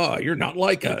 oh, you're not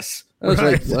like us. I was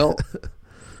Right. like,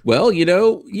 well,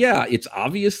 yeah, it's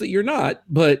obvious that you're not,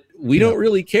 but we don't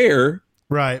really care.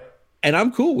 Right. And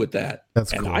I'm cool with that.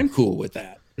 That's and cool. I'm cool with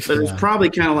that. But it's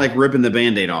probably kind of like ripping the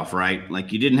Band-Aid off, right?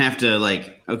 Like you didn't have to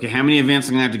okay, how many events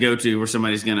am I going to have to go to where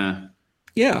somebody's going to...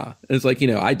 Yeah. It's like,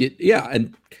 I did. Yeah.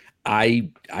 And I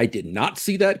did not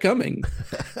see that coming.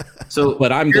 So,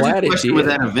 but I'm here's glad a it question did. with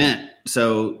that event.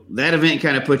 So that event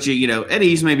kind of put you, at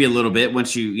ease maybe a little bit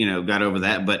once you, got over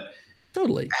that. But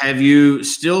Totally. have you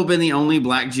still been the only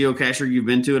black geocacher you've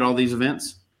been to at all these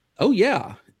events? Oh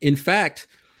yeah. In fact,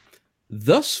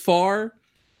 thus far,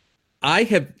 I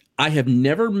have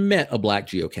never met a black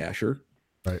geocacher.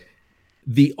 Right.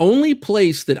 The only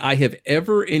place that I have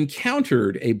ever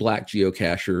encountered a black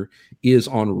geocacher is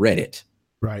on Reddit.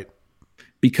 Right.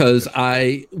 because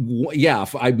I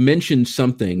mentioned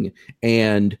something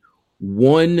and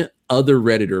one other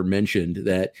Redditor mentioned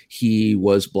that he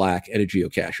was black and a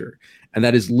geocacher. And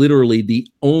that is literally the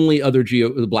only other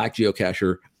black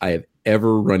geocacher I have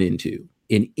ever run into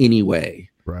in any way.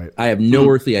 Right. I have no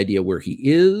earthly idea where he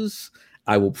is.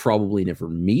 I will probably never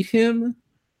meet him,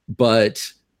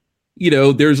 but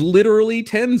there's literally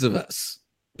tens of us.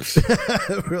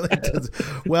 Really does.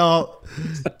 Well,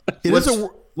 what's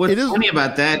funny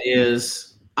about that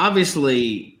is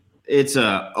obviously it's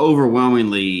a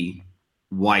overwhelmingly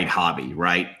white hobby,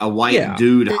 right? A white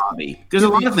dude hobby, because a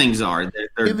lot of things are in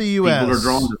the U.S. People are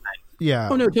drawn to things. Yeah.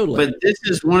 Oh no, totally. But this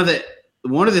is one of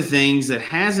the things that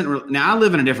hasn't. Now I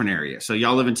live in a different area, so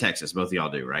y'all live in Texas. Both of y'all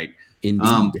do, right?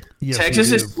 Indeed. Yes,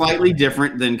 Texas is slightly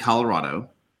different than Colorado.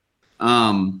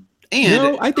 And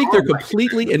no, I think they're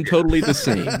completely and totally the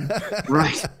same.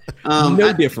 Right.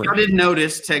 No different. I did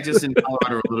notice Texas and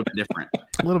Colorado are a little bit different.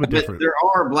 A little bit But different. there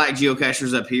are black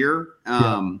geocachers up here.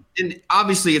 And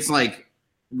obviously it's like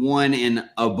one in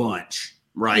a bunch,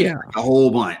 right? Yeah. A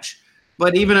whole bunch.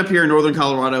 But even up here in northern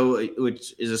Colorado,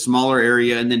 which is a smaller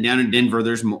area, and then down in Denver,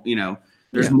 there's more,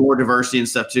 more diversity and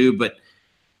stuff too. But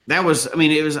it was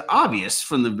obvious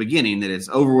from the beginning that it's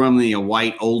overwhelmingly a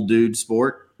white old dude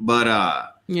sport. But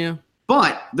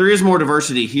but there is more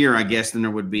diversity here, I guess, than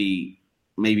there would be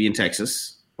maybe in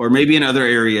Texas or maybe in other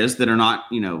areas that are not,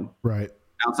 right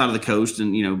outside of the coast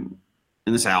and in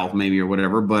the South maybe or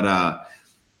whatever. But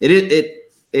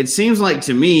it seems like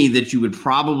to me that you would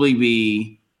probably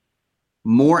be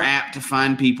more apt to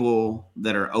find people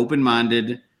that are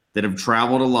open-minded, that have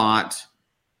traveled a lot,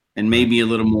 and maybe a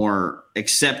little more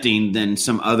accepting than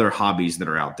some other hobbies that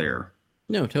are out there.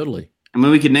 No, totally. I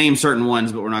mean, we could name certain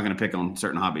ones, but we're not going to pick on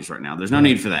certain hobbies right now. There's no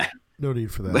need for that. No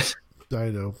need for that. I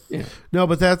know. Yeah. No,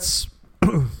 but that's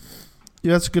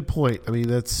that's a good point. I mean,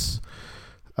 that's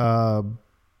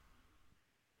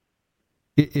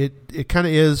it kind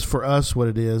of is for us what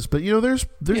it is. But there's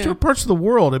different parts of the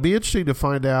world. It'd be interesting to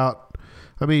find out.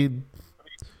 I mean,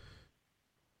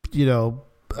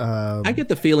 I get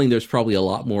the feeling there's probably a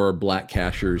lot more black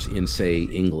cachers in, say,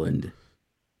 England.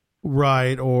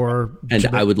 Right. And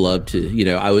I would love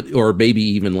to, or maybe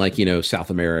even like, South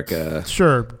America.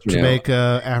 Sure.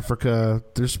 Jamaica, Africa.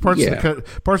 There's parts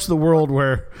of the world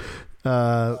where,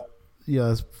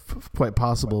 it's quite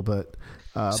possible, but.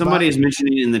 Somebody is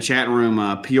mentioning in the chat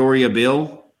room, Peoria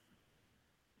Bill,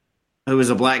 who is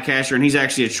a black cacher, and he's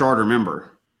actually a charter member.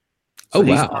 So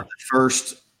he's one of the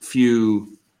first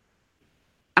few.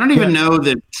 I don't even know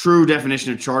the true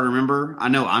definition of charter member. I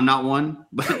know I'm not one,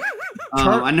 but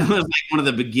I know it's like one of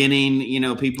the beginning,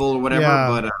 people or whatever.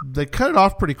 Yeah, but they cut it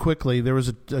off pretty quickly. There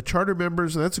was a charter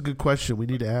members, and that's a good question. We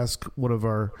need to ask one of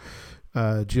our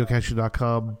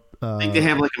geocaching.com. I think they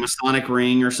have like a Masonic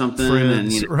ring or something,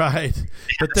 friends, and right?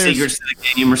 But there's secrets to the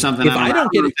game or something. If I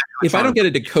don't get a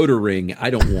Dakota ring,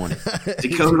 I don't want it.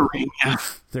 Dakota ring. Yeah.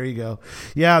 There you go.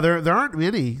 Yeah, there aren't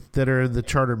many that are in the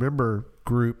charter member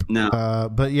group. No.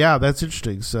 But yeah, that's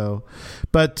interesting. So,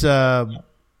 but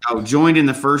joined in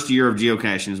the first year of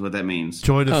geocaching is what that means.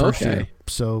 Joined the first year.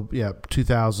 So yeah,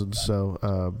 2000.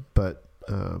 So, but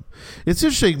it's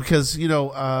interesting because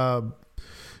in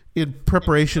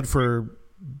preparation for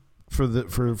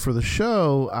the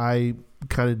show, I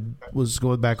kind of was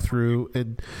going back through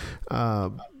and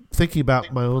thinking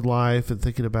about my own life and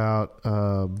thinking about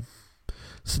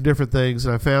some different things,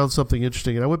 and I found something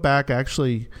interesting. And I went back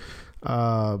actually.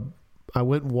 I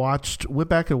went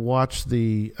back and watched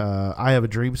the "I Have a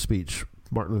Dream" speech,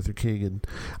 Martin Luther King, and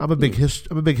I'm a big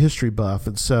history buff,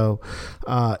 and so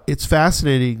it's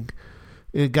fascinating.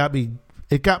 It got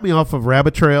me off of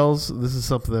rabbit trails. This is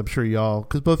something I'm sure y'all,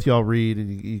 because both y'all read,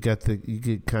 and you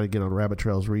can kind of get on rabbit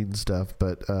trails reading stuff.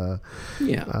 But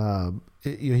he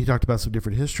talked about some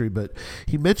different history, but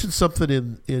he mentioned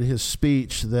something in his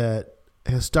speech that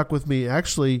has stuck with me.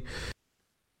 Actually,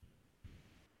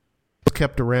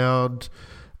 kept around,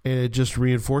 and it just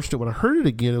reinforced it. When I heard it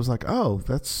again, it was like, oh,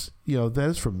 that's that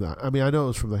is from that. I mean, I know it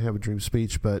was from the "Have a Dream"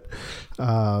 speech, but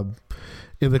and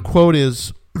the quote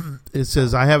is. It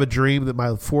says, "I have a dream that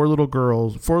my four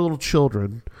little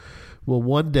children will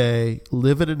one day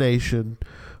live in a nation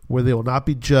where they will not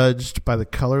be judged by the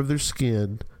color of their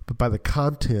skin, but by the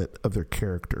content of their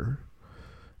character."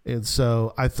 And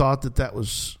so I thought that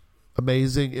was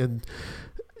amazing. And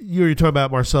you were talking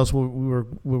about, Marcellus,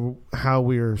 how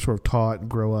we were sort of taught and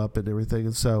grow up and everything.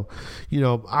 And so,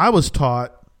 I was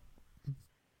taught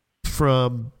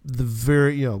from the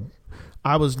very,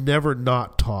 I was never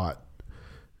not taught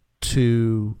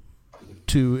to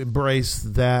embrace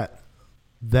that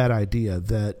idea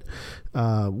that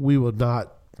we will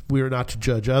not we are not to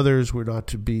judge others. We're not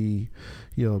to be,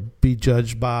 be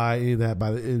judged by any of that.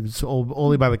 It's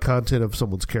only by the content of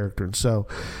someone's character. And so,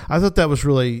 I thought that was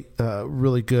really,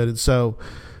 really good. And so,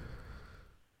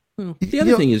 the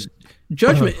other thing is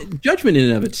judgment. Judgment in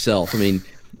and of itself. I mean,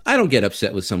 I don't get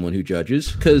upset with someone who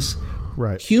judges because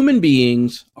human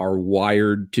beings are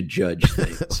wired to judge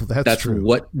things. That's true.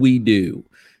 What we do,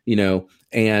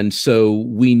 and so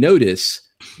we notice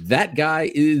that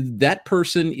that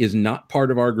person is not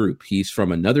part of our group. He's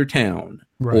from another town.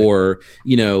 Right. Or,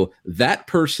 that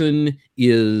person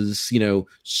is,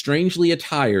 strangely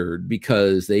attired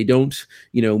because they don't,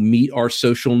 meet our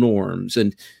social norms.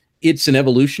 And it's an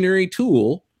evolutionary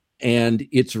tool, and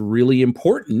it's really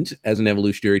important as an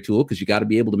evolutionary tool because you got to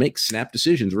be able to make snap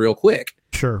decisions real quick.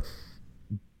 Sure.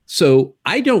 So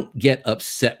I don't get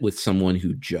upset with someone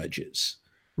who judges.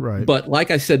 Right. But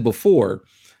like I said before,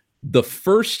 the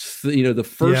first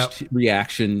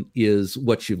reaction is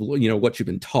what you've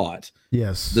been taught.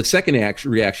 Yes. The second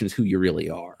reaction is who you really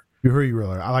are. Who you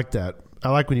really are. I like that. I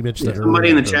like when you mentioned that. Somebody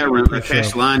in the chat room,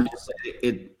 Cash Line,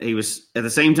 he was at the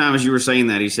same time as you were saying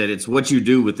that. He said it's what you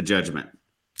do with the judgment.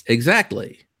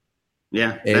 Exactly.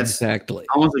 Yeah, that's exactly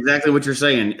almost exactly what you're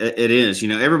saying. It is.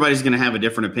 Everybody's going to have a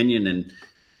different opinion, and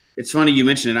it's funny you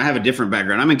mentioned it. I have a different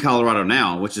background. I'm in Colorado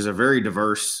now, which is a very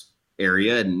diverse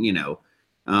area, and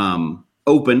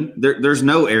open. There's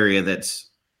no area that's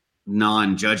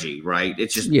non-judgy, right?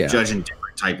 It's just judging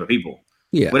different type of people.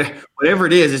 Yeah, whatever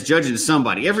it is, it's judging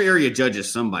somebody. Every area judges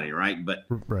somebody, right? But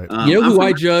who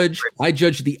I judge? I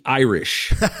judge the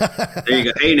Irish. There you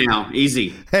go. Hey now,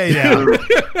 easy. Hey now.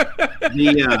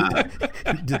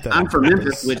 I'm from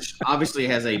Memphis, which obviously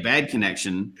has a bad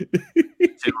connection to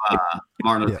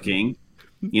Martin Luther King.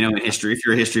 In history, if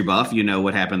you're a history buff, you know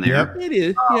what happened there. Yep. It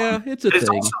is. It's a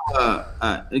thing.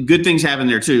 Also, good things happen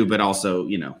there too, but also,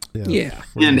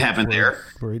 and happened there.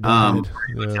 Where he died.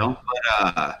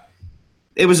 But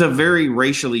it was a very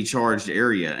racially charged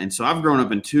area, and so I've grown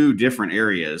up in two different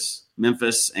areas,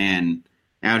 Memphis and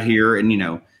out here, and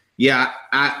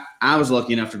I was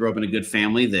lucky enough to grow up in a good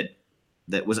family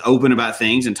that was open about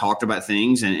things and talked about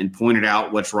things and pointed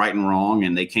out what's right and wrong,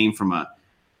 and we came from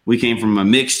a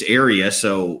mixed area.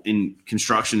 So in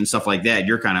construction and stuff like that,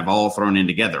 you're kind of all thrown in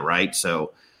together. Right.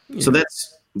 So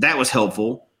that was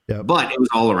helpful, but it was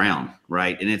all around.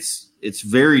 Right. And it's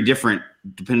very different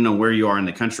depending on where you are in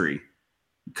the country.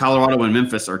 Colorado and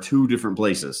Memphis are two different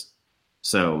places.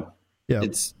 So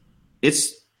it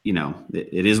is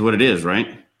what it is.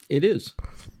 Right. It is.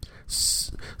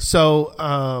 So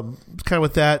kind of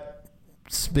with that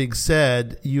being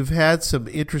said, you've had some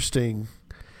interesting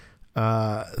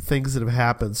things that have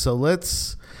happened. So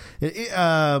let's.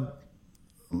 I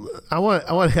want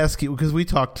to ask you because we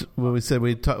talked when we said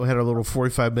we had our little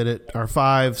 45-minute, our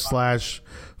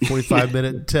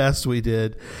 5/45-minute test we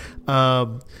did.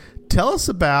 Tell us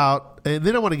about, and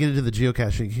then I want to get into the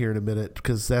geocaching here in a minute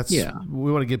because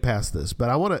we want to get past this.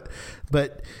 But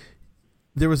but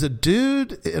there was a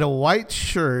dude in a white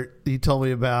shirt he told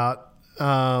me about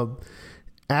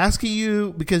asking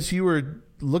you because you were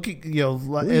looking,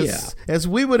 as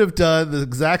we would have done the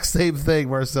exact same thing,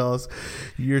 Marcellus.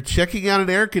 You're checking out an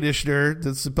air conditioner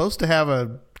that's supposed to have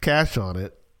a cache on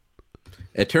it.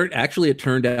 It turned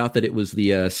out that it was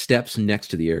the steps next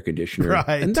to the air conditioner,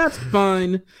 right? And that's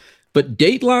fine. But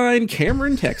Dateline,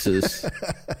 Cameron, Texas,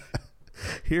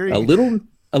 a little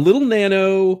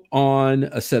nano on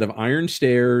a set of iron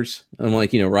stairs. I'm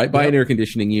like, right by an air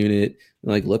conditioning unit.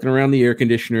 Like looking around the air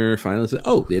conditioner, finally said,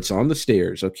 "Oh, it's on the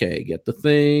stairs." Okay, get the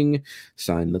thing,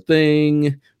 sign the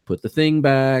thing, put the thing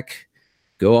back,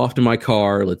 go off to my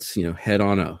car. Let's head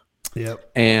on up.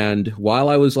 Yep. And while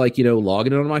I was logging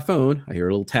in on my phone, I hear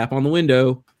a little tap on the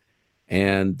window,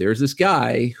 and there's this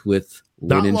guy with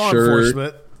linen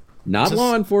shirt. Not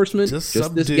law enforcement, just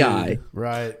this dude. Guy,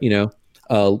 right?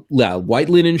 White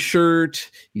linen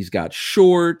shirt. He's got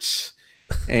shorts.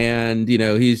 And,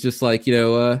 he's just like,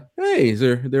 hey, is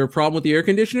there a problem with the air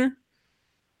conditioner?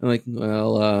 I'm like,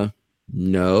 well,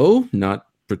 no, not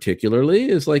particularly.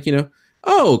 It's like,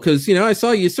 because, I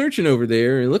saw you searching over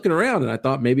there and looking around and I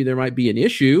thought maybe there might be an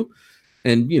issue.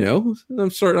 And,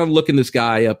 I'm looking this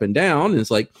guy up and down and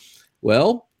it's like,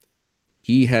 well,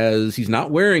 he's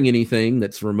not wearing anything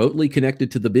that's remotely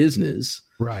connected to the business.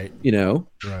 Right.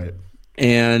 Right.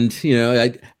 And,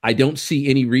 I don't see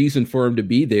any reason for him to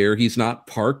be there. He's not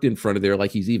parked in front of there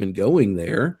like he's even going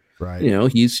there. Right.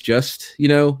 He's just,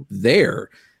 there.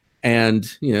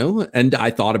 And, and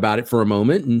I thought about it for a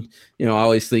moment. And, I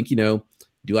always think, do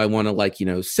I want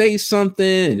to say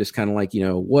something and just kind of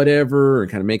whatever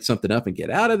and kind of make something up and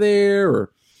get out of there? Or,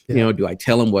 do I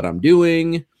tell him what I'm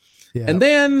doing? Yeah. And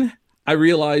then I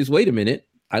realize, wait a minute,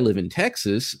 I live in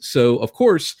Texas. So, of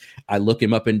course, I look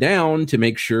him up and down to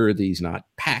make sure that he's not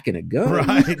packing a gun.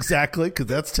 Right, exactly, because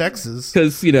that's Texas.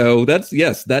 Because,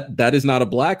 that is not a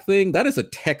black thing. That is a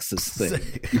Texas thing.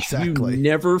 Exactly. You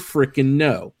never freaking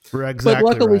know. Exactly but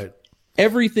luckily, right.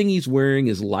 everything he's wearing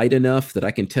is light enough that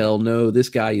I can tell, no, this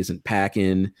guy isn't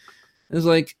packing. It's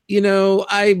like,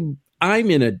 I'm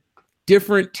in a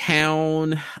different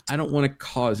town. I don't want to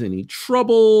cause any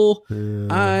trouble.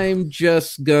 I'm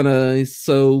just gonna,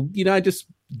 I just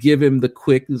give him the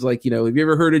quick, it's like, have you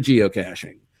ever heard of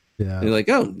geocaching? Yeah. And he's like,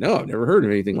 oh, no, I've never heard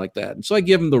of anything like that. And so I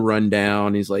give him the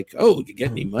rundown. He's like, oh, you get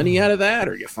any money out of that?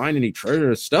 Or you find any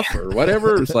treasure stuff or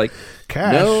whatever? It's like,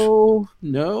 Cash.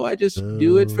 No, I just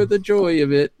do it for the joy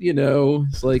of it.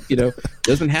 It's like,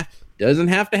 doesn't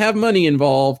have to have money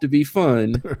involved to be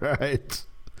fun. Right.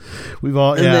 We've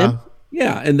all,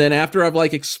 And then after I've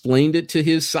explained it to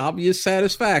his obvious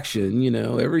satisfaction,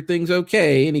 everything's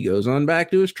okay. And he goes on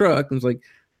back to his truck and it's like,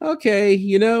 okay,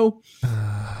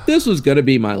 this was going to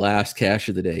be my last cache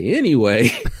of the day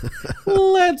anyway.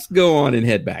 Let's go on and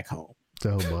head back home.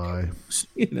 Oh my.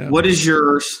 What is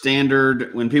your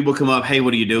standard when people come up, hey,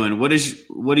 what are you doing?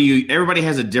 Everybody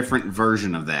has a different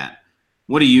version of that.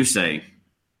 What do you say?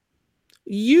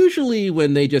 Usually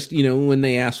when they just, when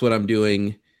they ask what I'm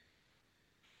doing,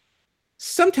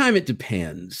 sometime it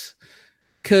depends.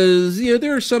 Because,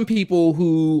 there are some people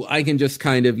who I can just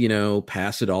kind of,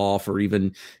 pass it off or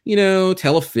even,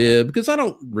 tell a fib because I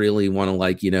don't really want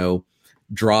to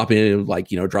drop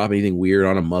anything weird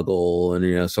on a muggle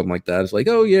and, something like that. It's like,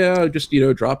 oh yeah, just,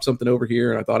 drop something over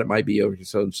here. And I thought it might be over here,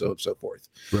 so and so and so forth.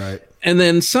 Right. And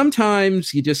then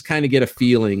sometimes you just kind of get a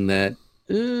feeling that,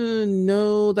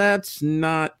 no, that's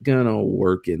not going to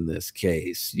work in this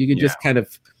case. You can just kind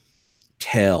of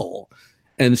tell.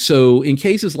 And so in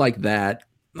cases like that,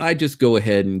 I just go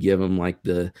ahead and give them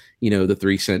the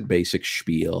 3-cent basic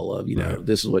spiel of, right.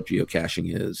 This is what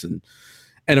geocaching is. And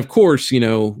of course,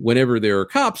 whenever there are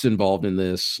cops involved in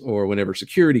this or whenever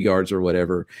security guards or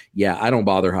whatever, I don't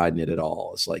bother hiding it at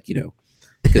all. It's like,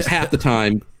 because half the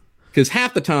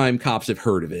time cops have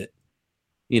heard of it,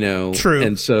 True.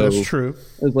 And so that's true.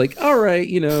 It's like, all right,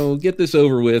 get this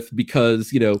over with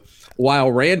because,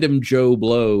 while random Joe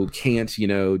Blow can't,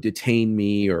 detain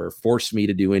me or force me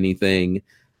to do anything,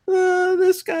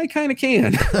 this guy kind of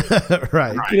can.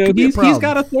 Right. He's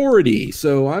got authority,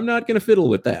 so I'm not going to fiddle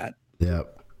with that.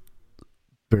 Yep.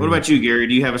 What about you, Gary?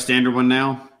 Do you have a standard one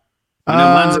now? I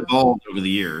know mine's evolved over the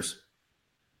years.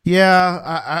 Yeah,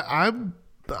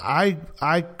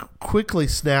 I quickly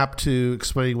snap to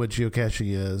explaining what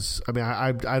geocaching is. I mean,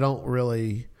 I don't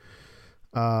really.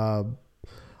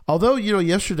 Although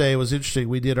yesterday was interesting.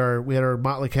 We had our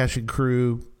Motley Caching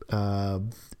crew.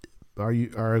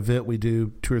 Our event we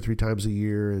do 2 or 3 times a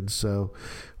year, and so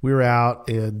we were out.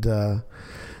 And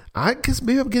I guess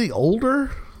maybe I'm getting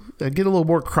older. I'm getting a little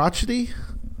more crotchety.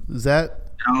 Is that?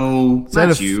 No, is that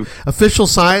not you. Official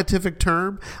scientific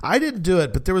term? I didn't do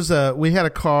it, but we had a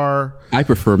car. I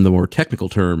prefer the more technical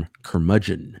term,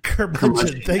 curmudgeon.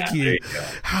 Curmudgeon, thank you.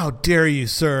 How dare you,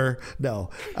 sir? No.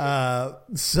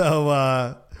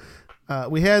 So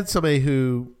we had somebody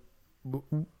who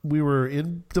we were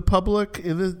in the public.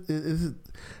 Again,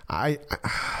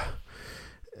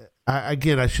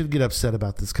 I shouldn't get upset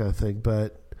about this kind of thing,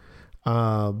 but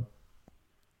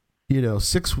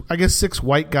 6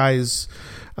 white guys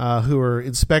who are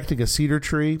inspecting a cedar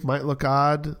tree might look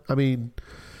odd. I mean,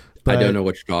 I don't know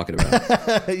what you're talking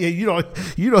about. Yeah, you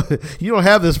don't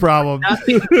have this problem.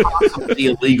 Nothing possibly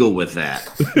illegal with that,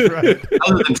 Right.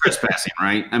 other than trespassing,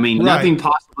 right? I mean, nothing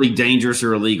possibly dangerous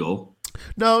or illegal.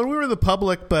 No, we were in the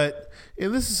public,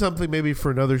 and this is something maybe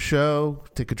for another show.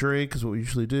 Take a drink is what we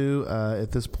usually do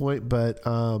at this point, but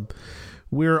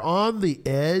we're on the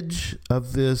edge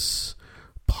of this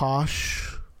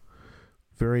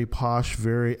very posh,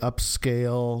 very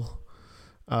upscale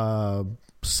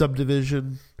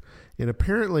subdivision. And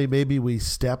apparently maybe we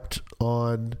stepped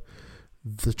on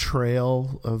the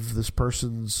trail of this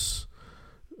person's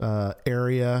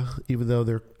area, even though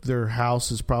their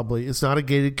house is it's not a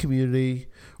gated community,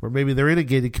 or maybe they're in a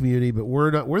gated community, but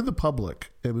we're not. We're in the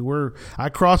public. I mean, I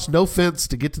crossed no fence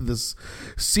to get to this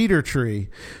cedar tree,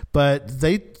 but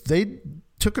they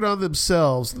took it on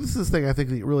themselves. This is the thing I think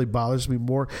that really bothers me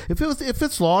more. If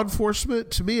it's law enforcement,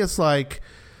 to me, it's like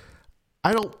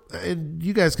I don't. And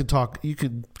you guys can talk. You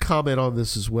can comment on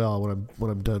this as well when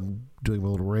I'm done doing my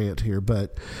little rant here.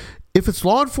 But if it's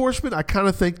law enforcement, I kind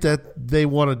of think that they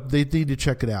need to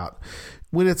check it out.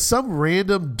 When it's some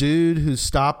random dude who's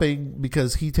stopping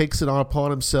because he takes it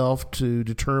upon himself to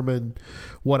determine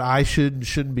what I should and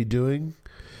shouldn't be doing,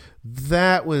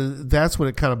 that's when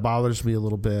it kind of bothers me a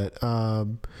little bit.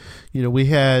 We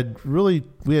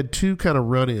had two kind of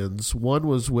run-ins. One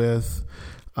was with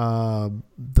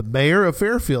the mayor of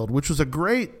Fairfield, which was a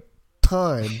great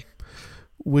time,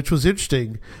 which was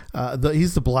interesting.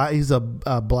 He's a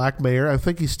black mayor. I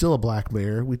think he's still a black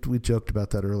mayor. We joked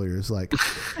about that earlier. It's like,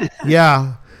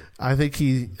 yeah. I think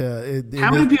he.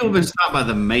 How many people have been stopped by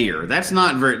the mayor? That's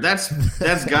not very. That's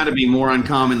got to be more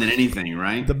uncommon than anything,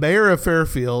 right? The mayor of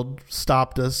Fairfield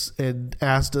stopped us and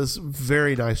asked us,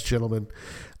 very nice gentleman,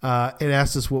 and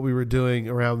asked us what we were doing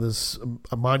around this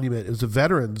monument. It was a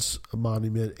veterans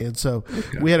monument, and so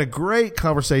we had a great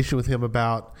conversation with him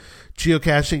about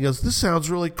geocaching. He goes, "This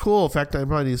sounds really cool." In fact, I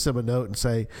probably need to send him a note and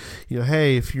say,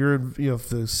 hey, if if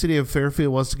the city of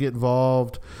Fairfield wants to get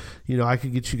involved, I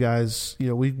could get you guys.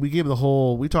 We gave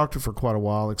him we talked to him for quite a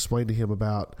while, explained to him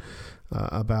about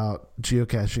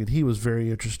geocaching, and he was very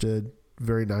interested.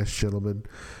 Very nice gentleman.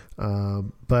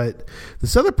 But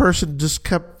this other person just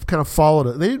kept kind of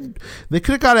followed it. They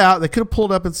could have got out. They could have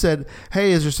pulled up and said,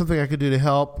 "Hey, is there something I could do to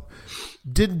help?"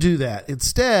 Didn't do that.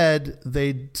 Instead,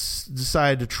 they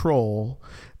decided to troll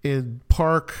and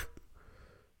park,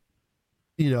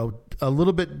 a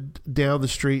little bit down the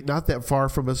street, not that far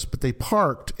from us, but they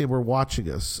parked and were watching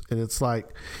us. And it's like,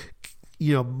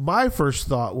 my first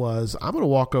thought was, I'm going to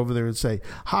walk over there and say,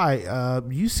 "Hi,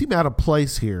 you seem out of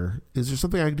place here. Is there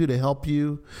something I can do to help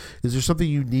you? Is there something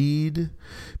you need?"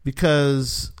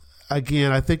 Because,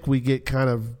 again, I think we get kind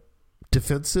of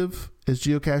defensive as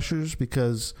geocachers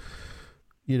because,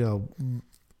 I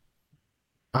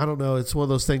don't know. It's one of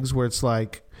those things where it's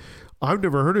like, I've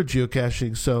never heard of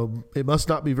geocaching, so it must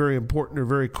not be very important or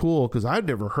very cool because I've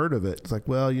never heard of it. It's like,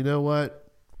 well, you know what?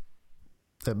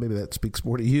 Maybe that speaks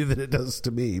more to you than it does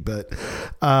to me. But,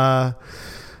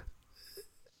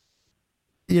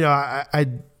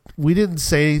 we didn't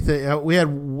say anything. We had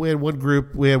one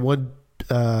group. We had one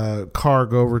car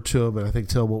go over to him and I think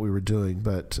tell him what we were doing.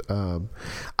 But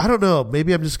I don't know.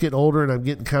 Maybe I'm just getting older and I'm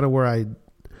getting kind of where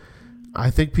I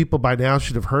think people by now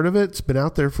should have heard of it. It's been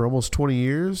out there for almost 20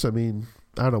 years. I mean,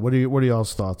 I don't know. What are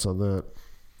y'all's thoughts on that?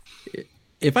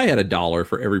 If I had $1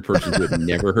 for every person who had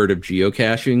never heard of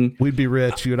geocaching, we'd be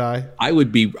rich, you and I. I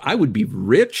would be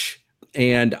rich,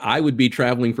 and I would be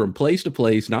traveling from place to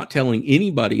place, not telling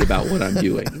anybody about what I'm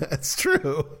doing. That's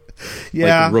true.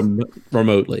 Yeah. Like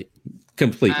remotely,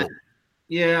 completely.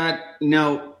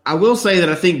 I will say that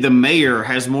I think the mayor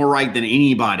has more right than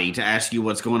anybody to ask you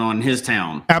what's going on in his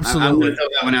town. Absolutely. I'm going to throw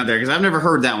that one out there because I've never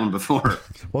heard that one before.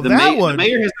 Well, the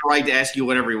mayor has the right to ask you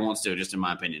whatever he wants to, just in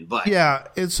my opinion. But yeah,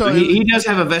 and so he does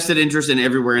have a vested interest in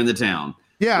everywhere in the town.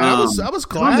 Yeah, I was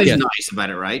glad. He's nice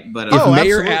about it, right? But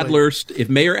if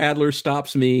Mayor Adler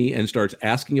stops me and starts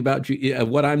asking about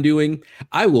what I'm doing,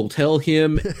 I will tell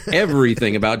him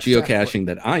everything about geocaching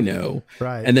that I know,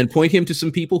 right? And then point him to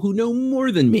some people who know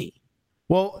more than me.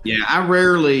 Well, yeah, I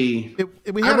rarely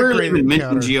even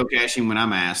mention geocaching when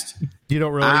I'm asked. You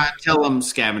don't really? I tell them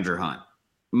scavenger hunt.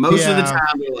 Most of the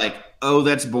time, they're like, "Oh,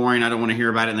 that's boring. I don't want to hear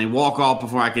about it," and they walk off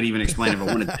before I could even explain if I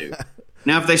wanted to.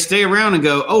 Now, if they stay around and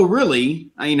go, "Oh,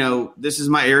 really? This is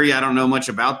my area. I don't know much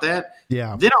about that."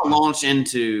 Yeah. Then I'll launch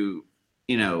into,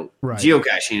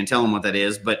 geocaching and tell them what that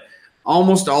is. But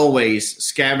almost always,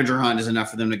 scavenger hunt is enough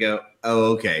for them to go,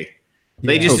 "Oh, okay."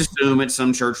 They just assume it's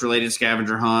some church-related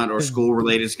scavenger hunt or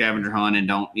school-related scavenger hunt, and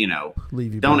don't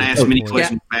ask many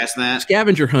questions past that.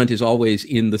 Scavenger hunt is always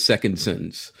in the second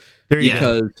sentence.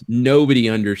 Because nobody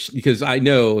understands. Because I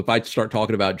know if I start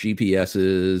talking about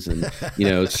GPSs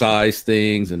and size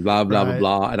things and blah blah blah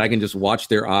blah, and I can just watch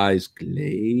their eyes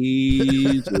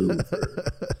glaze over.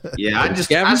 Yeah, I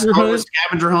start with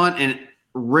scavenger hunt, and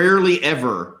rarely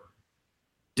ever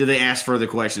do they ask further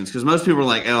questions because most people are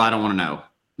like, "Oh, I don't want to know."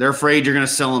 They're afraid you're going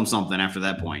to sell them something after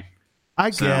that point.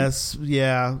 I guess,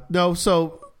 yeah. No,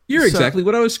 you're exactly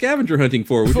what I was scavenger hunting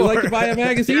for. Would you like to buy a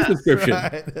magazine subscription?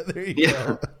 Right. There you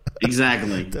go.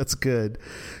 Exactly. That's good.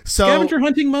 So scavenger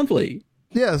hunting monthly.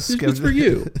 Yes, it's for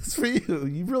you. It's for you.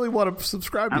 You really want to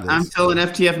subscribe to this? I'm selling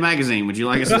FTF magazine. Would you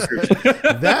like a subscription?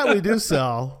 That we do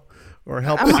sell or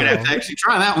help. I might have to actually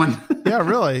try that one. Yeah,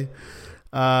 really.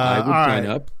 I would sign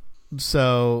up.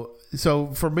 So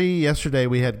for me yesterday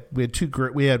we had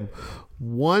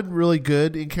one really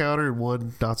good encounter and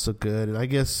one not so good, and I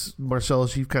guess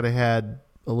Marcellus, you've kind of had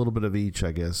a little bit of each,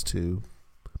 I guess, too.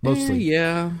 Mostly,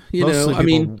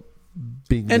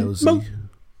 being nosy.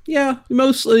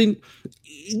 Mostly.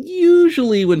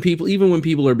 Usually, when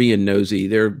people are being nosy,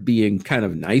 they're being kind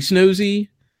of nice nosy.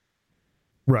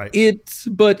 Right.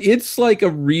 But it's like a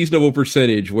reasonable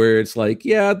percentage where it's like,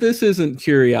 this isn't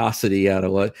curiosity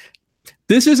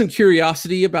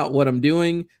about what I'm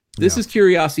doing. This Yeah. is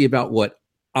curiosity about what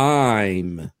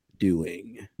I'm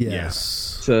doing. Yes.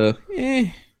 So,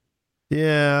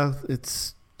 Yeah,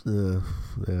 it's yeah.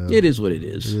 it is what it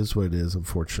It is. is what it is,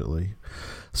 unfortunately.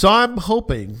 So I'm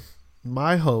hoping,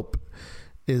 my hope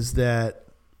is that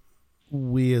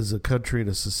we as a country and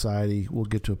a society will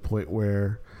get to a point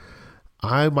where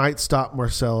I might stop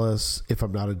Marcellus if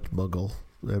I'm not a muggle.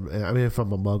 I mean, if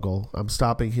I'm a muggle, I'm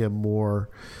stopping him more,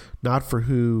 not for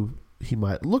who he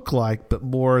might look like, but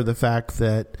more the fact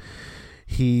that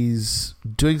he's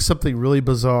doing something really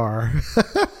bizarre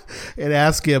and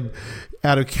ask him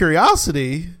out of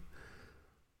curiosity.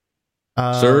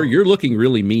 Sir, you're looking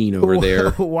really mean over there.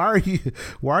 Why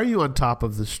are you on top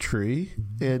of this tree?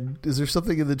 And is there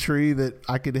something in the tree that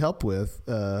I can help with?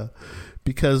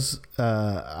 Because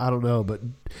I don't know, but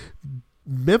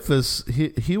Memphis,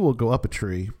 he will go up a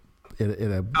tree at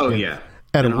a whim.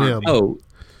 Oh,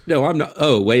 no, I'm not.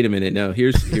 Oh, wait a minute. No,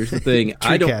 here's the thing.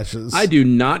 Caches. I do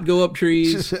not go up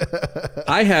trees.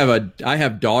 I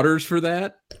have daughters for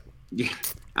that. Yeah.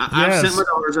 I've sent my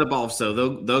daughters up also.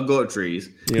 They'll go up trees.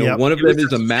 You know, Yep. one of them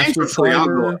is a master tree, I'll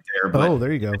go climber. up there, but Oh,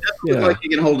 there you go. Yeah. like you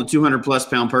can hold a 200+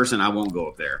 pound person. I won't go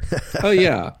up there. Oh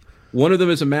yeah, one of them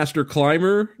is a master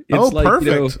climber. It's Oh, like,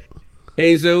 perfect. You know,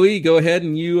 hey Zoe, go ahead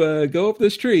and you go up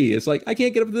this tree. It's like, I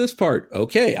can't get up to this part.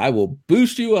 Okay, I will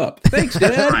boost you up. Thanks,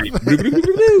 Dad. Right.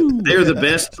 They're the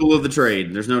best tool of the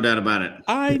trade. There's no doubt about it.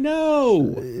 I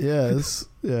know. Yes,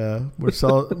 yeah.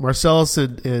 Marcellus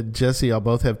and Jesse, I'll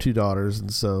both have 2 daughters,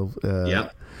 and so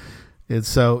Yep. and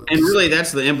so And really,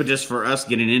 that's the impetus for us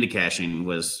getting into caching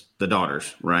was the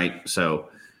daughters, right? So,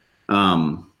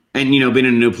 and being in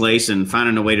a new place and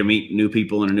finding a way to meet new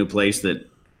people in a new place that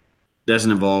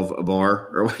doesn't involve a bar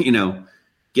or getting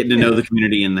to know the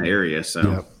community in the area. So,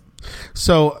 yeah.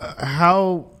 So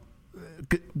how?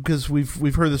 Because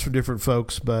we've heard this from different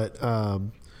folks, but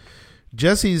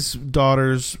Jesse's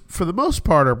daughters, for the most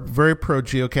part, are very pro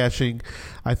geocaching.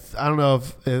 I don't know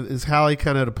if is Hallie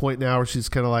kind of at a point now where she's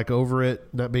kind of like over it,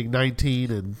 not being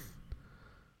 19 and.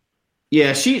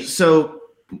 yeah, so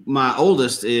my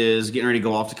oldest is getting ready to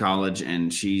go off to college,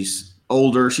 and she's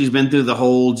older. She's been through the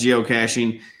whole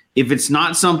geocaching. If it's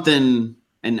not something,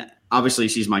 and obviously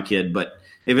she's my kid, but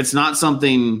if it's not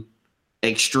something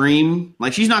extreme,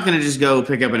 like she's not going to just go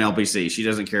pick up an LPC. She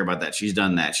doesn't care about that. She's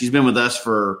done that. She's been with us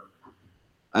for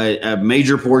a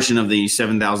major portion of the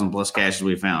 7,000 plus caches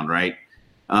we found, right?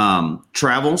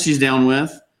 Travel, she's down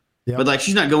with. Yep. But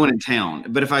she's not going in town.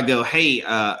 But if I go, hey,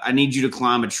 I need you to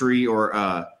climb a tree or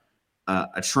a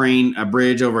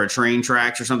bridge over a train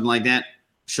tracks or something like that,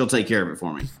 she'll take care of it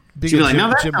for me. She'll be like, no,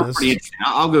 that sounds pretty interesting.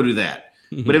 I'll go do that.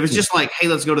 But if it's just like, hey,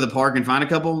 let's go to the park and find a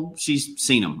couple, she's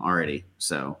seen them already.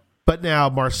 So, But now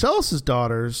Marcellus's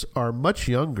daughters are much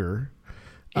younger.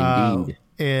 Indeed.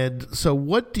 And so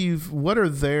what are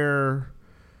their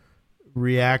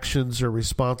reactions or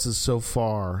responses so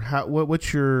far? What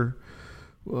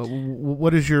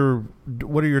are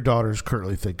your daughters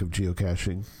currently think of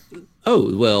geocaching?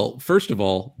 Oh, well, first of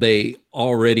all, they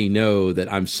already know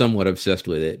that I'm somewhat obsessed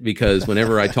with it because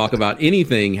whenever I talk about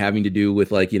anything having to do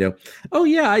with oh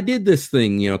yeah, I did this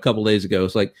thing, a couple days ago.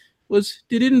 It's like,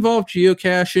 did it involve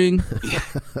geocaching?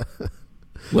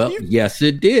 Well, yes,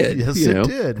 it did. Yes, it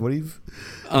did. What do you?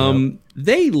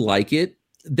 They like it.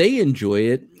 They enjoy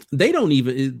it.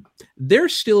 They're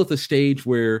still at the stage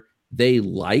where they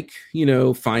like,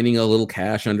 finding a little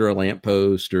cache under a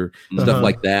lamppost or stuff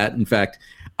like that. In fact,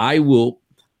 I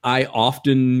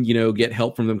often, get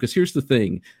help from them because here's the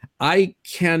thing. I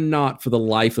cannot for the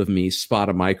life of me spot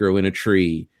a micro in a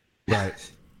tree. Right.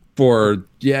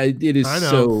 It is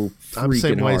so freaking I'm the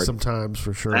same way hard. sometimes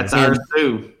for sure. that's ours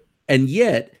too. And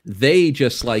yet they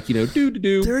just like, do.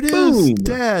 There it is, boom,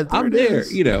 Dad. I'm there,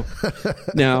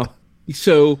 Now,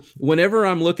 so whenever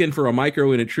I'm looking for a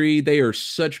micro in a tree, they are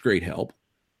such great help.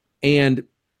 And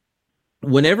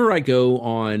whenever I go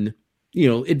on,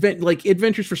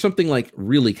 adventures for something like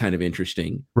really kind of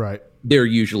interesting, Right. they're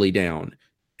usually down.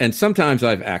 And sometimes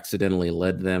I've accidentally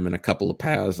led them in a couple of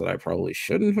paths that I probably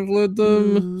shouldn't have led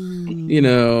them,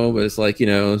 but it's like,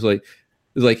 it's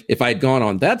like if I'd gone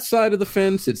on that side of the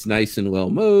fence, it's nice and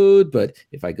well mowed. But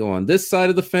if I go on this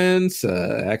side of the fence,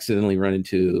 accidentally run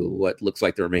into what looks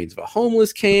like the remains of a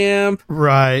homeless camp.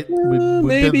 Right.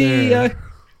 We've been there.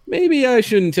 Maybe I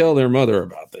shouldn't tell their mother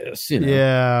about this.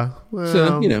 Yeah. Well,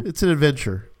 So, it's an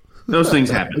adventure. Those things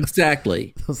happen.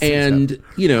 Exactly. Those things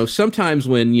And, sometimes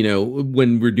when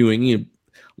we're doing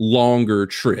longer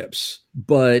trips,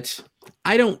 but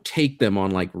I don't take them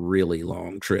on like really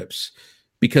long trips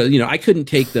because, I couldn't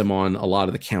take them on a lot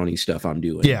of the county stuff I'm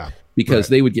doing. Yeah. Because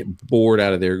right. they would get bored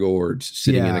out of their gourds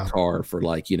sitting in Yeah. a car for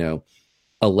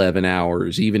 11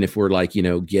 hours, even if we're like,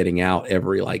 getting out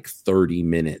every like 30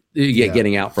 minutes,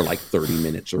 getting out for like 30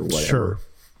 minutes or whatever.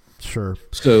 Sure.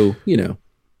 So,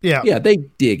 Yeah. they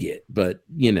dig it, but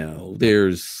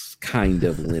there's kind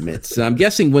of limits. I'm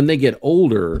guessing when they get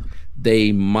older,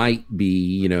 they might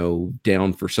be,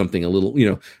 down for something a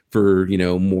little, for,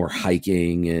 more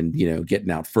hiking and,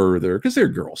 getting out further because they're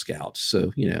Girl Scouts.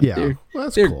 So, they're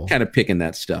cool. kind of picking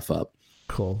that stuff up.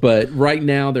 Cool. But right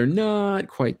now they're not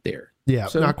quite there. Yeah,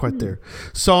 So, not quite there.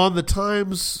 So on the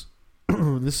times,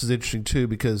 this is interesting too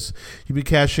because you've been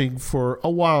caching for a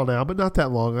while now, but not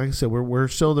that long. Like I said, we're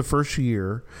still in the first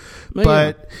year,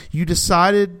 but you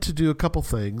decided to do a couple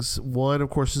things. One, of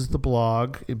course, is the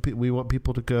blog. We want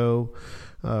people to go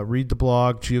read the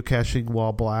blog,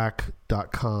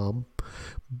 geocachingwhileblack.com.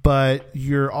 But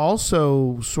you're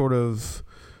also sort of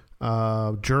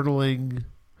journaling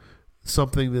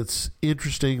something that's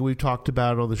interesting. We've talked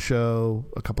about it on the show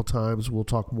a couple times. We'll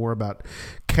talk more about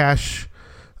cache.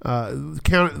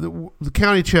 The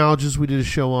county challenges we did a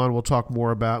show on. We'll talk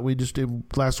more about. We just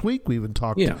did last week. We even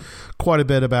talked quite a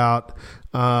bit about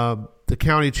the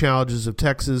county challenges of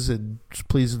Texas, and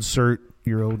please insert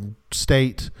your own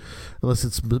state, unless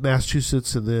it's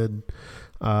Massachusetts. And then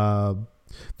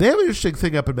they have an interesting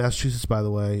thing up in Massachusetts, by the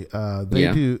way.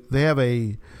 They have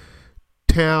a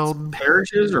town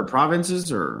parishes or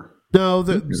provinces or no,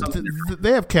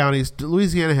 they have counties.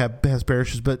 Louisiana has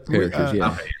parishes, but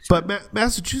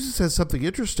Massachusetts has something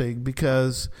interesting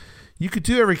because you could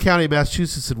do every county in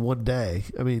Massachusetts in one day.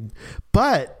 I mean,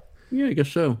 but I guess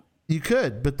so. You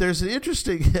could, but there's an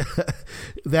interesting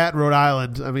that Rhode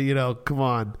Island. I mean, come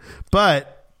on,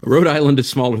 but Rhode Island is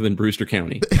smaller than Brewster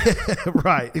County.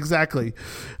 Right, exactly.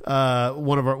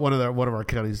 One of our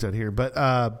counties down here,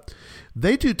 but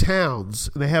they do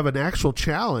towns. They have an actual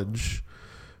challenge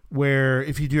where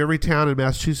if you do every town in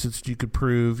Massachusetts, you could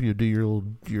prove do your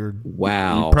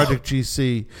Project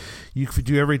GC. You could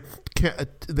do every.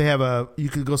 They have you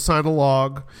could go sign a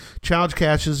log, challenge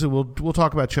caches, and we'll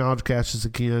talk about challenge caches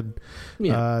again.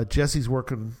 Yeah. Jesse's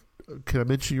working. Can I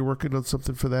mention you're working on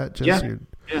something for that, Jesse?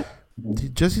 Yeah.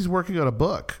 Jesse's working on a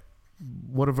book.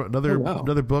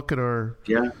 Another book in our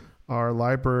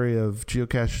library of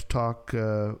Geocache Talk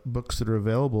books that are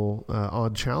available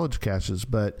on challenge caches.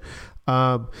 But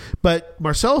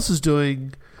Marcellus is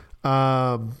doing.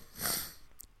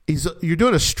 You're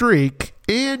doing a streak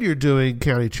and you're doing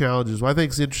county challenges. What I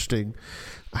think is interesting.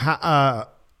 Now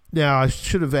I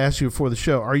should have asked you before the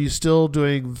show. Are you still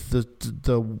doing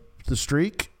the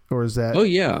streak, or is that? Oh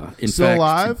yeah, still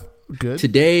alive? Good.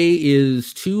 Today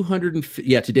is 200.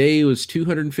 Today was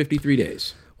 253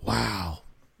 days. Wow,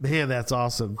 man, that's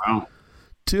awesome. Wow.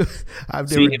 If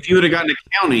you would have gotten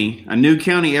a new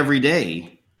county every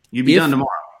day, you'd be done tomorrow.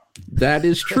 That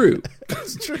is true.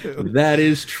 That's true. That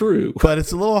is true. But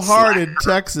it's a little hard in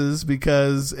Texas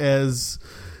because, as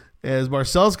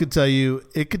Marcellus could tell you,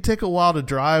 it could take a while to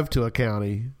drive to a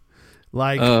county.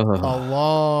 Like a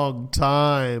long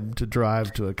time to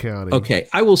drive to a county. Okay,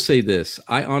 I will say this.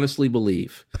 I honestly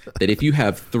believe that if you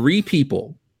have 3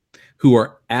 people who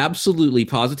are absolutely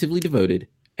positively devoted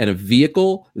and a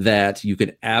vehicle that you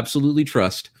can absolutely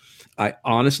trust, I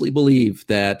honestly believe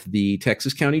that the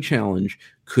Texas County Challenge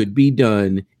could be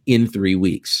done in 3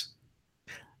 weeks.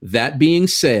 That being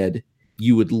said,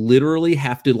 you would literally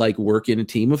have to work in a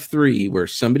team of 3 where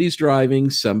somebody's driving,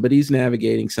 somebody's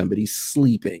navigating, somebody's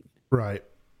sleeping. Right.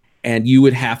 And you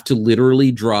would have to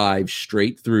literally drive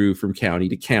straight through from county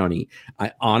to county.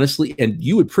 And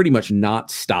you would pretty much not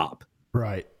stop.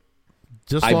 Right.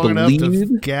 Just I long believe enough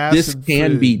to gas this and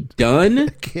can food. be done.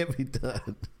 It can't be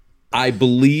done. I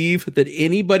believe that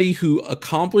anybody who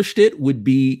accomplished it would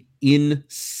be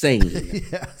insane.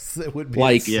 Yes, it would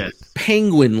be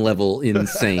penguin level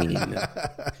insane.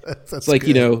 It's like,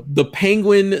 good. The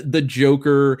Penguin, the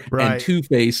Joker, Right. and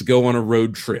Two-Face go on a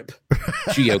road trip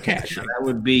geocaching. That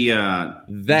would be a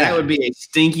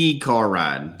stinky car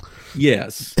ride.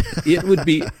 Yes.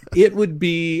 It would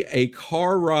be a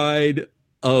car ride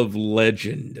of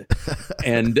legend.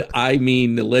 And I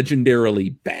mean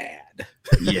legendarily bad.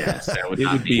 Yes, that would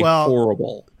be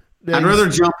horrible. I'd rather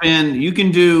jump in. You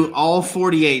can do all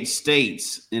 48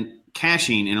 states in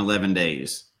caching in 11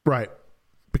 days. Right.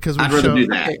 Because I'd rather do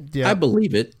that. Yeah. I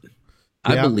believe it.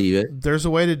 I believe it. There's a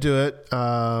way to do it.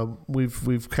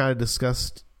 We've kind of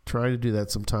discussed trying to do that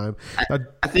sometime. I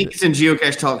think it's in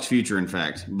Geocache Talk's future, in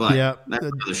fact. But that's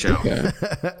another show. Okay.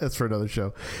 That's for another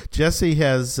show. Jesse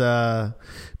has,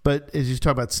 but as you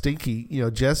talk about Stinky,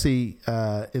 Jesse,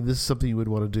 and this is something you would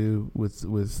want to do with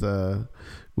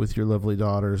your lovely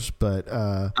daughters, but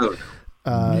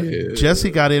Jesse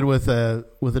got in with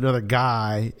another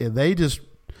guy, and they just,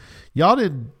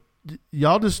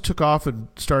 y'all just took off and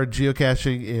started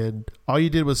geocaching, and all you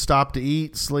did was stop to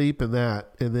eat, sleep, and then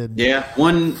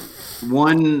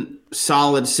one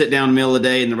solid sit down meal a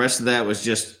day, and the rest of that was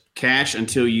just cache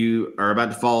until you are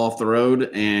about to fall off the road,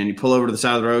 and you pull over to the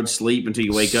side of the road, sleep until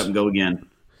you wake up, and go again.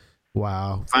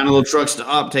 Wow! Find a little truck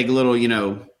stop, take a little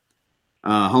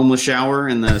homeless shower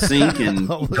in the sink, and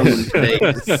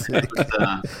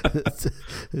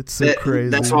it's so crazy.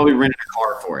 That's why we rented a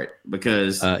car for it,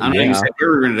 because I don't know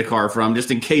where we rented a car from,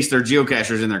 just in case there are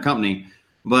geocachers in their company.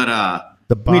 But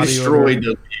we destroyed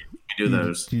those. We do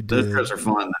those. Those trips are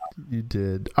fun, though. You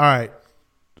did. All right.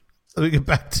 Let me get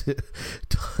back to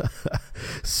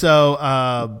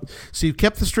so you've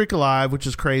kept the streak alive, which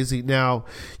is crazy. Now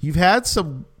you've had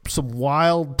some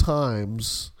wild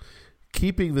times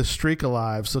keeping the streak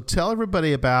alive. So tell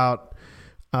everybody about,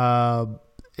 and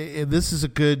this is a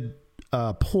good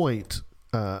point,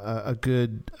 a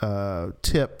good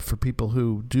tip for people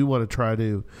who do want to try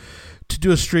to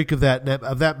do a streak of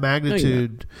that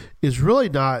magnitude. Is really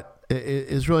not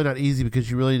easy, because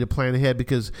you really need to plan ahead,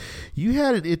 because you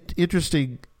had an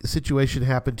interesting situation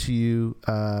happen to you.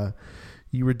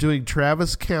 You were doing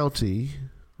Travis County,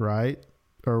 right?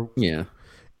 Yeah.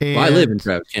 And I live in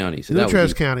Travis County, so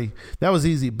Travis County. That was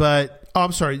easy, but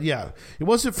I'm sorry. Yeah, it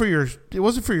wasn't for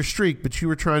your streak, but you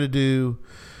were trying to do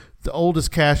the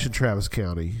oldest cache in Travis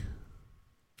County.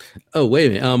 Oh, wait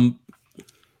a minute.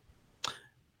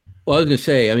 Well, I was going to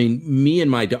say, I mean, me and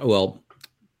my daughter.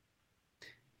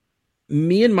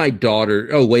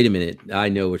 Oh, wait a minute. I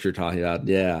know what you're talking about.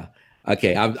 Yeah.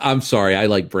 Okay. I'm sorry.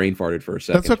 I brain farted for a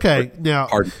second. That's okay. Now,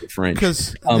 pardon the French.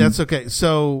 Because that's okay.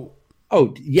 So.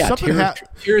 Oh yeah,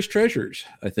 Terrace Treasures,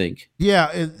 I think.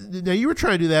 Yeah. And now you were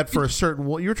trying to do that for a certain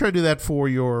one. You were trying to do that for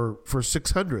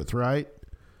 600th, right?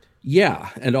 Yeah,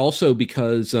 and also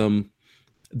because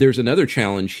there's another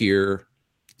challenge here.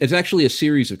 It's actually a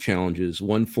series of challenges.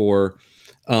 One for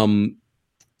the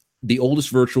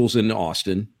oldest virtuals in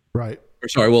Austin. Right. Or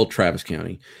sorry, Travis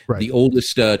County. Right. The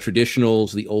oldest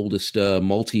traditionals, the oldest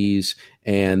multis,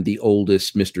 and the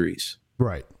oldest mysteries.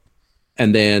 Right.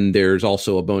 And then there's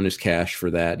also a bonus cache for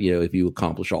that, if you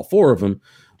accomplish all 4 of them.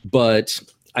 But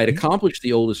I'd accomplished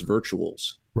the oldest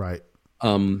virtuals. Right.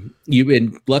 And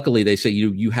luckily they say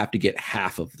you have to get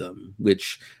half of them,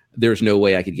 which there's no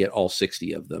way I could get all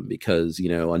 60 of them, because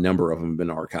a number of them have been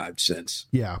archived since.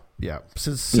 Yeah.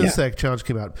 Since that challenge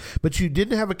came out, but you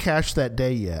didn't have a cache that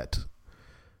day yet,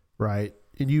 right?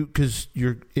 And you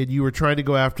were trying to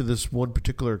go after this one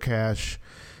particular cache,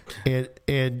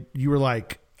 and you were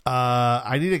like,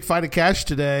 I need to find a cache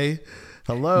today.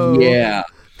 Hello. Yeah.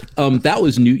 That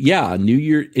was New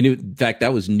Year. And in fact,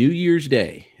 that was New Year's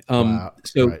Day. Wow.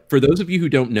 So right. For those of you who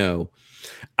don't know,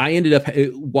 I ended up,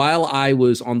 while I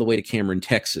was on the way to Cameron,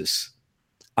 Texas,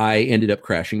 I ended up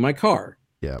crashing my car.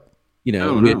 Yep.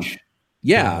 Well,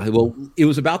 it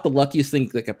was about the luckiest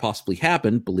thing that could possibly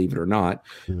happen, believe it or not.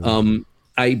 Yeah.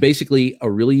 I basically,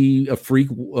 a freak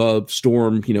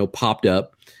storm, popped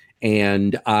up,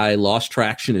 and I lost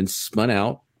traction and spun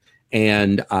out,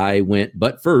 and I went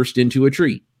butt first into a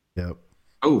tree. Yep.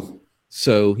 Oh.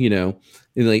 So, I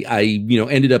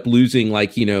ended up losing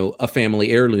a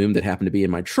family heirloom that happened to be in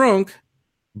my trunk.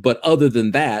 But other than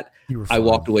that, I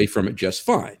walked away from it just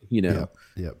fine. Yep.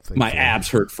 My abs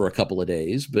hurt for a couple of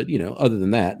days, but other than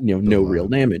that, no real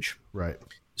damage. Right.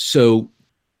 So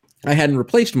I hadn't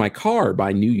replaced my car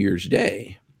by New Year's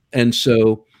Day. And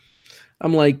so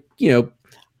I'm like,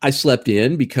 I slept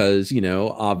in because,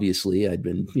 obviously I'd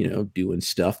been, doing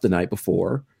stuff the night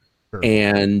before. Sure.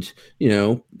 And,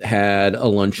 had a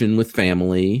luncheon with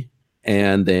family,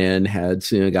 and then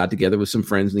got together with some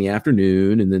friends in the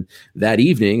afternoon. And then that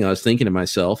evening I was thinking to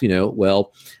myself,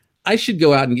 I should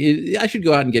go out and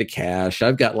get a cache.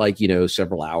 I've got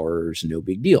several hours, no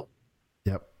big deal.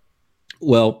 Yep.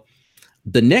 Well,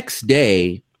 the next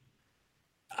day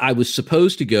I was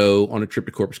supposed to go on a trip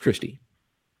to Corpus Christi.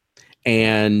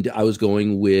 And I was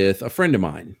going with a friend of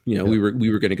mine. We were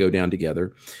going to go down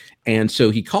together. And so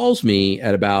he calls me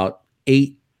at about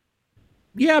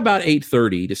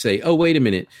 8:30 to say, "Oh, wait a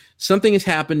minute. Something has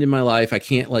happened in my life. I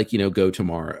can't go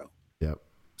tomorrow." Yep.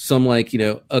 So I'm like,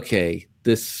 okay,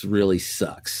 this really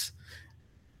sucks.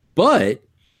 But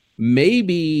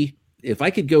maybe if I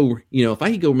could go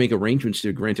make arrangements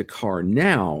to rent a car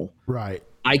now, right,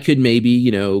 I could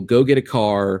maybe, go get a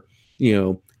car,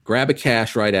 grab a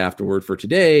cache right afterward for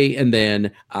today, and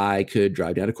then I could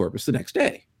drive down to Corpus the next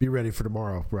day. Be ready for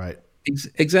tomorrow, right?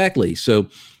 Exactly. So,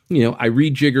 I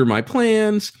rejigger my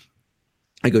plans.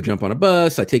 I go jump on a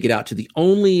bus. I take it out to the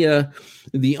only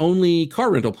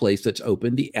car rental place that's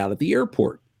open out at the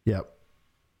airport. Yep.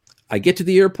 I get to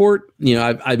the airport,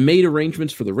 I've made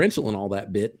arrangements for the rental and all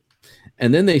that bit.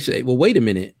 And then they say, well, wait a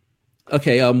minute.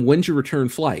 Okay. When's your return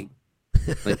flight?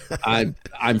 Like,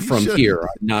 I'm from here.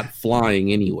 I'm not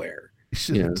flying anywhere. You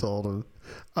should have told him.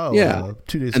 Oh, yeah.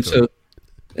 2 days and ago.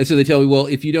 So they tell me, well,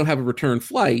 if you don't have a return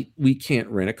flight, we can't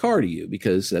rent a car to you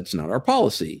because that's not our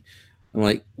policy. I'm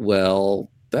like,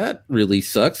 well, that really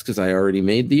sucks because I already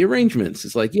made the arrangements.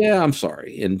 It's like, yeah, I'm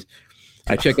sorry. And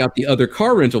I check out the other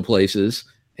car rental places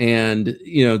and,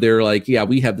 they're like, yeah,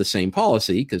 we have the same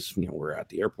policy because, we're at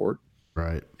the airport.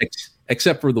 Right.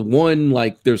 Except for the one,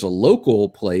 like there's a local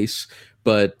place,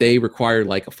 but they require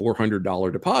like a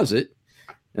 $400 deposit.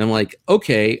 And I'm like,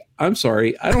 okay, I'm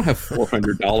sorry. I don't have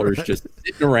 $400 just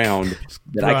sitting around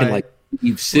that I can like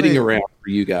leave sitting around for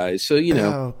you guys. So,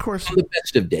 of course, on the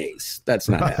best of days, that's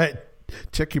not happening.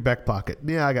 Check your back pocket.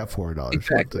 Yeah, I got $400.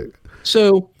 Exactly.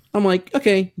 So I'm like,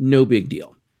 okay, no big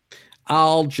deal.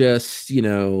 I'll just,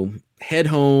 head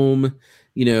home.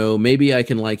 Maybe I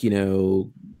can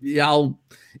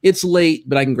it's late,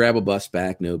 but I can grab a bus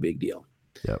back. No big deal.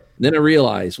 Yep. Then I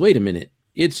realize, wait a minute,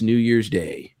 it's New Year's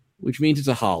Day, which means it's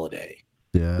a holiday,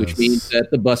 which means that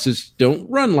the buses don't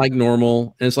run like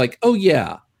normal. And it's like, oh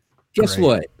yeah, guess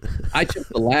what? I took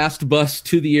the last bus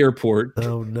to the airport.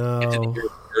 Oh no.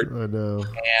 I know.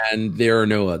 And there are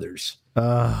no others.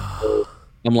 So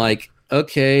I'm like,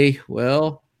 okay,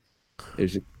 well,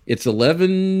 it's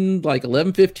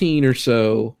 11:15 or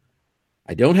so.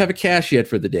 I don't have a cash yet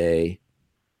for the day.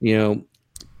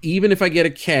 Even if I get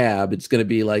a cab, it's going to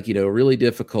be really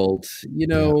difficult.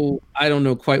 I don't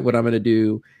know quite what I'm going to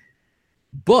do.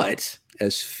 But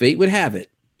as fate would have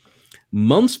it,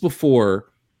 months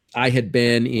before I had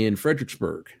been in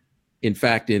Fredericksburg, in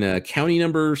fact, in county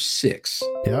number 6,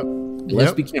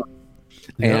 Gillespie County,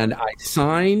 and I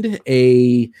signed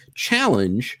a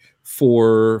challenge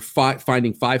for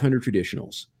finding 500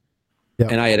 traditionals.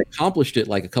 And I had accomplished it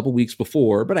like a couple weeks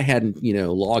before, but I hadn't,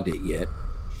 logged it yet.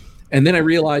 And then I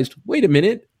realized, wait a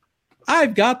minute,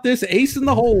 I've got this ace in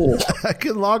the hole. I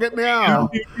can log it now.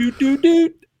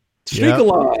 Streak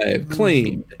alive,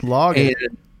 claimed. Log it.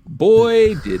 And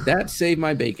boy, did that save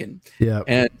my bacon. Yeah.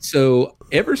 And so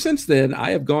ever since then,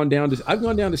 I've gone down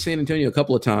to San Antonio a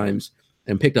couple of times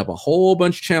and picked up a whole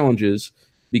bunch of challenges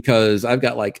because I've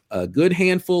got like a good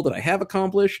handful that I have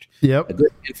accomplished, a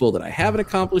good handful that I haven't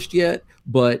accomplished yet,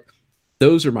 but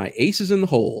those are my aces in the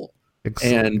hole.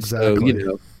 And so,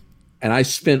 and I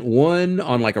spent one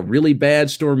on like a really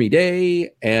bad stormy day,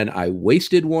 and I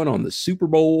wasted one on the Super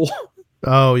Bowl.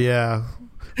 Oh yeah.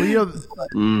 Well,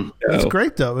 it's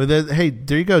great though. Hey,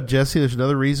 there you go, Jesse. There's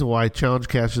another reason why challenge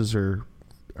caches are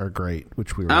great,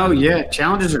 which we were. Oh yeah,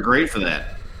 challenges are great for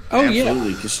that. Oh,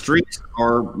 absolutely, because streaks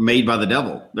are made by the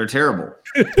devil. They're terrible.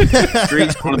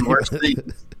 Streaks are one of the worst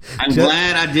things. I'm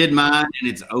glad I did mine,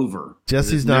 and it's over.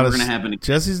 Jesse's not going to happen again.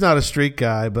 Jesse's not a streak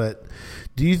guy, but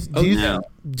do you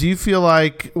feel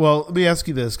like? Well, let me ask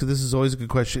you this because this is always a good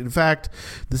question. In fact,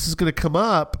 this is going to come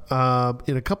up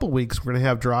in a couple weeks. We're going to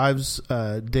have drives.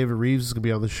 David Reeves is going to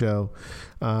be on the show.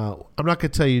 I'm not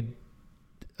going to tell you,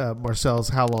 Marcellus,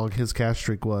 how long his cache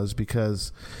streak was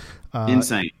because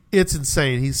insane. It's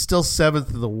insane. He's still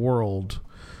 7th in the world.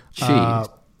 Yeah,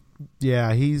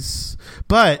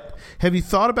 but have you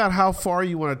thought about how far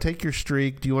you want to take your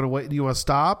streak? Do you want to wait? Do you want to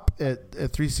stop at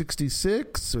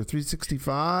 366 or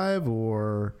 365,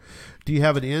 or do you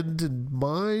have an end in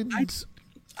mind?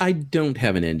 I don't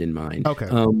have an end in mind. Okay.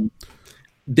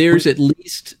 There's at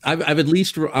least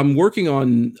I'm working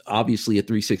on obviously a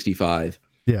 365.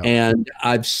 Yeah. And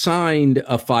I've signed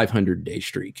a 500-day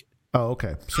streak. Oh,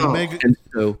 okay. So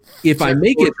if I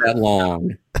make it that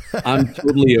long, I'm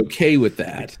totally okay with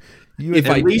that. If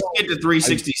at least get to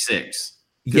 366.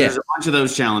 There's a bunch of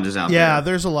those challenges out there. Yeah,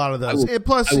 there's a lot of those. I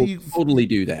will totally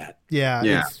do that.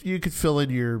 Yeah. You could fill in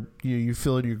your you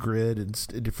fill in your grid and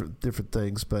different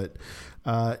things, but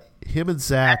him and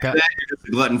Zach, after that, you're just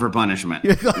a glutton for punishment.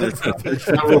 There's no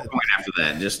real point after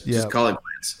that. Just call it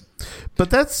quits.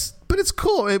 But it's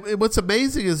cool. What's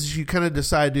amazing is you kind of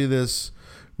decide to do this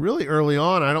really early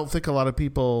on. I don't think a lot of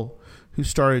people who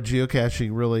started geocaching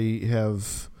really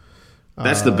have.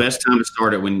 That's the best time to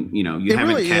start it when you haven't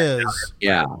really is.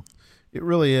 Yeah, it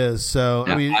really is. So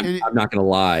now, I'm not going to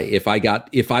lie. If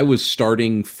I was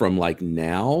starting from like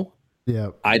now,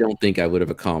 I don't think I would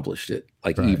have accomplished it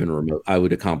even remote. I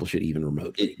would accomplish it even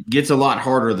remote. It gets a lot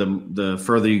harder the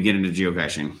further you get into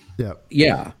geocaching.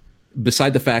 Yeah.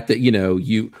 Beside the fact that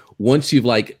once you've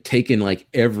like taken like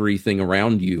everything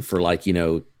around you for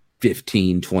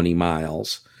 15, 20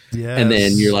 miles. Yes. And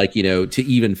then you're like, to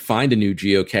even find a new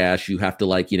geocache, you have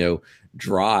to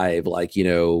drive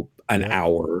an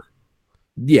hour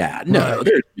Yeah, no, Right.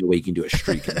 there's no way you can do a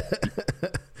streak.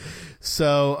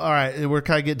 So, all right, and we're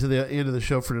kind of getting to the end of the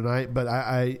show for tonight, but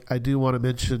I do want to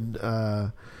mention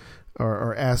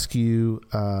or ask you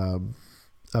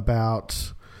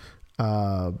about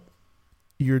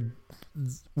your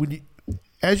when you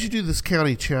as you do this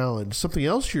county challenge, something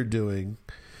else you're doing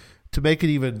to make it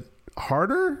even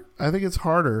harder. I think it's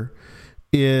harder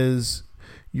is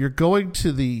you're going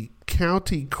to the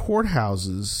county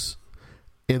courthouses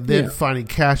and then finding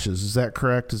caches. Is that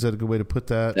correct? Is that a good way to put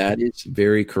that? That is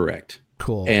very correct.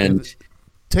 Cool. And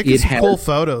taking some has- cool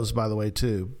photos, by the way,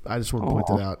 too. I just want to point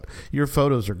that out. Your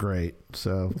photos are great.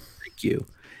 So Thank you.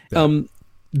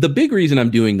 The big reason I'm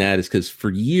doing that is because for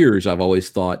years I've always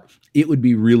thought it would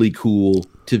be really cool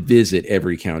to visit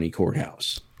every county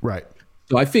courthouse. right.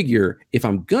 So I figure if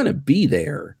I'm going to be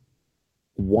there,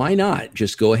 why not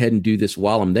just go ahead and do this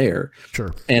while I'm there?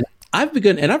 Sure. And I've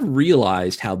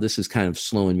realized how this is kind of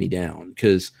slowing me down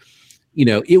because,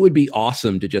 it would be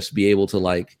awesome to just be able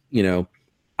to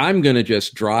I'm going to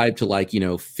just drive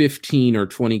to 15 or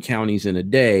 20 counties in a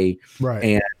day. Right.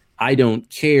 And I don't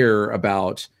care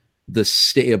about the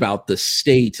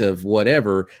state of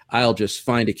whatever. I'll just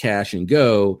find a cache and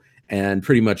go and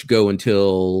pretty much go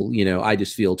until, I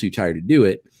just feel too tired to do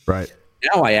it. Right.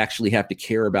 Now I actually have to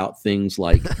care about things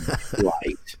like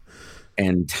light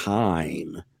and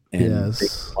time and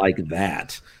things like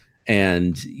that.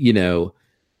 And,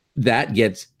 that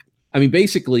gets,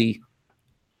 basically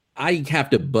I have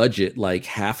to budget like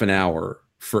half an hour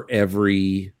for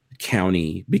every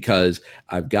county because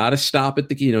I've got to stop at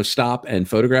the, stop and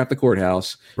photograph the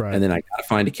courthouse. Right. And then I got to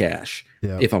find a cache.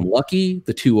 Yeah. If I'm lucky,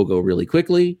 the two will go really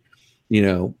quickly.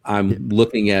 I'm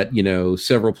looking at,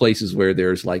 several places where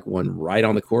there's like one right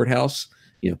on the courthouse,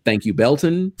 thank you,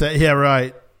 Belton. Yeah,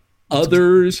 right.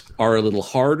 Others are a little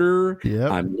harder.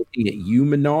 Yep. I'm looking at you,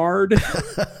 Menard,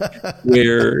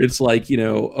 where it's like,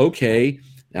 okay,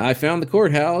 now I found the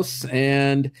courthouse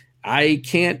and I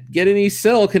can't get any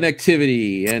cell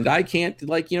connectivity and I can't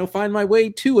find my way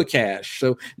to a cache.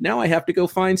 So now I have to go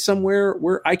find somewhere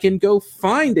where I can go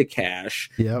find a cache,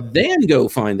 then go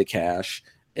find the cache.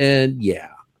 And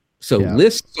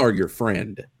lists are your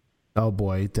friend. Oh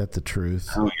boy, ain't that the truth?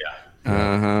 Oh yeah.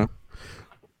 Uh-huh.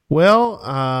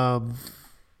 Well,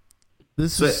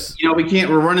 this is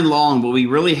we're running long, but we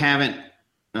really haven't.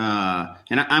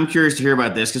 And I'm curious to hear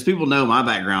about this because people know my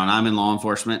background. I'm in law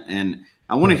enforcement, and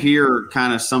I want to hear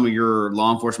kind of some of your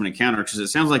law enforcement encounters because it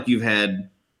sounds like you've had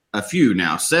a few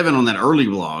now, 7 on that early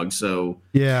blog. So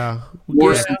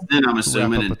more since then, I'm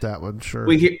assuming. Wrap up with that one, sure.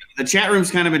 The chat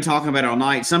room's kind of been talking about it all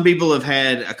night. Some people have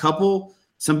had a couple.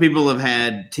 Some people have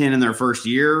had 10 in their first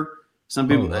year. Some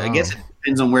people, I guess it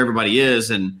depends on where everybody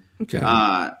is. And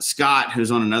Scott,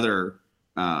 who's on another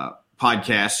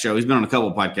podcast show, he's been on a couple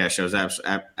of podcast shows,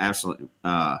 absolutely.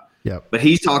 But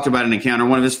he's talked about an encounter.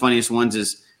 One of his funniest ones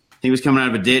is he was coming out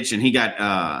of a ditch and he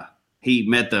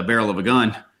met the barrel of a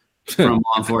gun from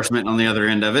law enforcement on the other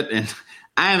end of it. And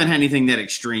I haven't had anything that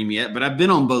extreme yet, but I've been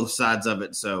on both sides of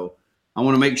it. So I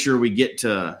want to make sure we get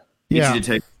you to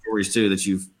take stories too that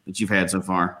you've had so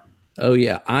far. Oh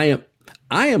yeah.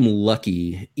 I am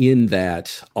lucky in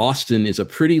that Austin is a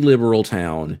pretty liberal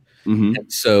town. Mm-hmm.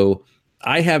 And so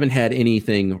I haven't had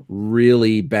anything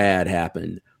really bad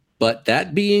happen. But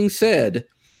that being said,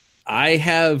 I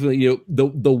have,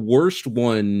 the worst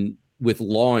one with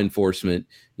law enforcement.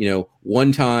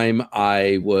 One time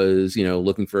I was,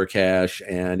 looking for a cache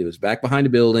and it was back behind a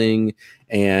building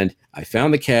and I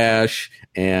found the cache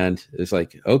and it's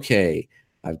like, okay,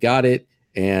 I've got it.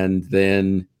 And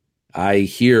then I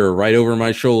hear right over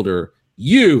my shoulder,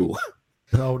 you.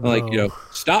 Oh, no. Like,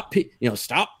 stop pissing.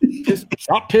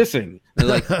 And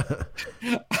like,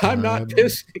 I'm not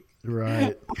pissing.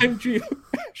 Right. I'm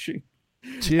geocaching.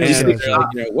 Cheers. And they're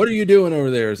like, what are you doing over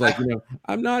there? It's like,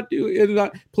 I'm not doing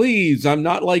it. Please, I'm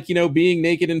not like, being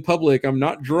naked in public. I'm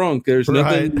not drunk. There's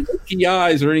nothing,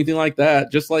 PIs or anything like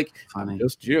that. Just like,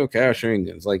 just geocaching.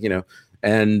 It's like,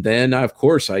 and then of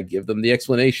course I give them the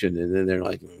explanation and then they're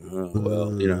like, oh, well,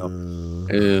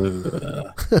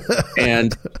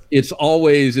 and it's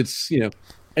always,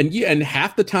 and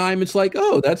half the time it's like,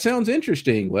 oh, that sounds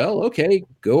interesting. Well, okay,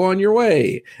 go on your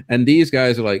way. And these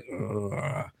guys are like,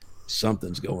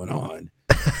 something's going on.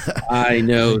 I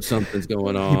know something's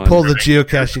going on. You pull the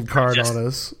geocaching card on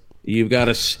us. You've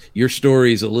got your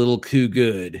story's a little too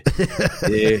good.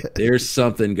 There's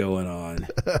something going on.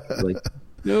 Like,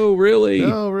 no, really.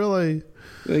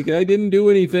 Like, I didn't do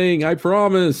anything. I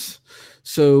promise.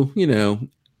 So,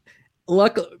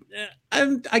 luckily,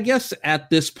 I guess at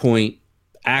this point,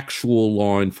 actual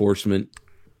law enforcement,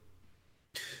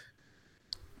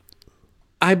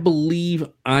 I believe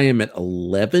I am at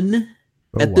 11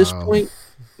 at this point,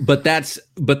 but that's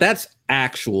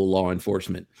actual law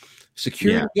enforcement.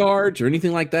 Security guards or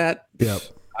anything like that. Yep.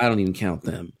 I don't even count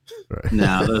them. Right.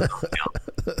 No, those don't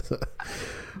count.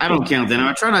 I don't count them.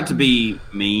 I try not to be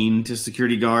mean to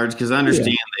security guards because I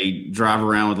understand they drive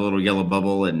around with a little yellow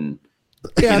bubble and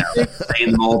stay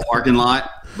in the mall parking lot.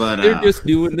 But they're just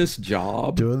doing this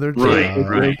job. Doing their job.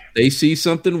 Right. They see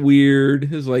something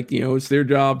weird. It's like, it's their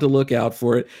job to look out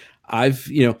for it. I've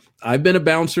been a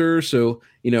bouncer, so,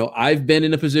 I've been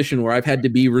in a position where I've had to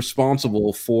be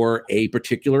responsible for a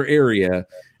particular area.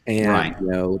 And,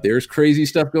 there's crazy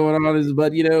stuff going on,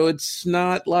 but, it's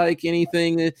not like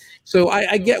anything. So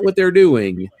I get what they're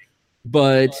doing,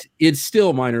 but it's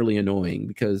still minorly annoying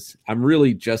because I'm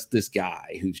really just this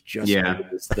guy who's just doing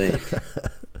this thing.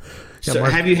 So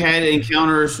have you had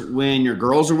encounters when your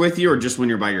girls are with you or just when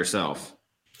you're by yourself?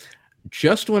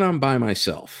 Just when I'm by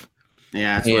myself.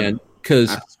 Yeah, that's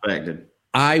because I suspected.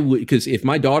 Because if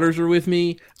my daughters are with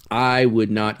me, I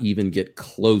would not even get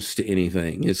close to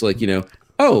anything. It's like,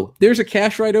 oh, there's a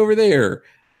cache right over there,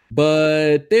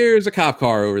 but there's a cop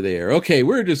car over there. Okay,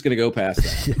 we're just going to go past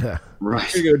that. Yeah. Right.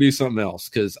 We're going to go do something else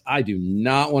because I do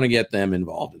not want to get them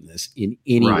involved in this in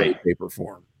any way, shape, or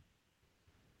form.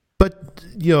 But,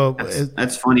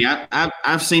 that's funny.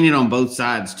 I've seen it on both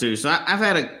sides too. So I've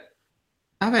had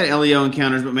LEO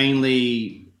encounters, but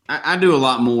mainly I do a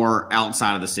lot more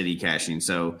outside of the city caching.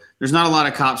 So there's not a lot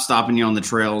of cops stopping you on the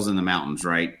trails in the mountains,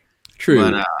 right? True.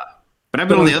 But I've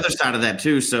been on the other side of that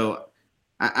too. So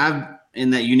I've in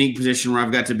that unique position where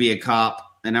I've got to be a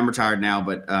cop, and I'm retired now,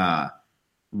 but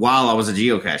while I was a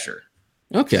geocacher.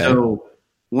 Okay. So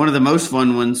one of the most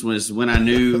fun ones was when I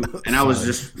knew, and I was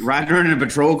just riding around in a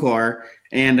patrol car,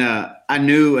 and I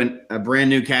knew a brand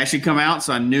new cache had come out,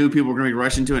 so I knew people were going to be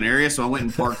rushing to an area, so I went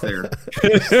and parked there.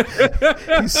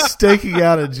 He's staking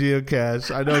out a geocache.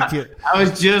 I know. I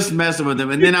was just messing with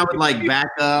them, and then I would back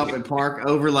up and park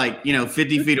over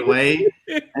 50 feet away,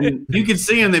 and you could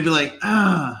see them. They'd be like,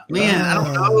 man, I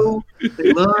don't know.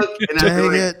 They look, and I'd be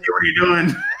like, hey, what are you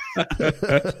doing?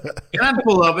 And I'd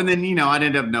pull up, and then I'd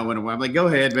end up knowing. I'm like, "Go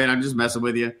ahead, man. I'm just messing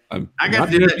with you." I got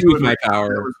to do that with my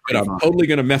power, but I'm totally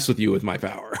going to mess with you with my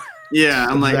power. Yeah,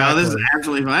 I'm like, "Oh, this is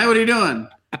absolutely fine." Hey, what are you doing?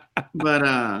 But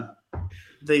I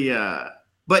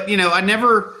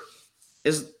never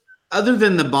other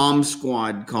than the bomb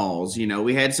squad calls.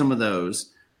 We had some of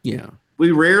those. Yeah,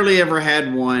 we rarely ever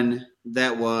had one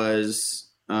that was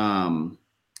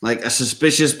like a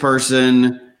suspicious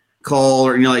person call,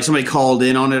 or somebody called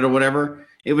in on it or whatever.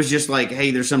 It was just like,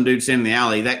 hey, there's some dude standing in the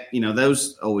alley. That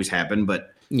those always happen,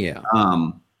 but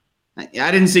I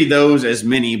didn't see those as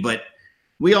many. But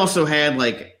we also had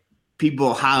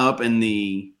people high up in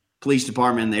the police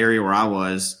department in the area where I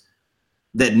was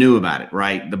that knew about it.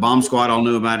 Right, the bomb squad all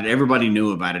knew about it. Everybody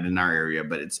knew about it in our area.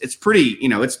 But it's pretty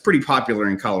it's pretty popular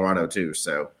in Colorado too.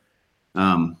 So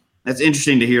that's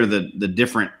interesting to hear the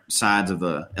different sides of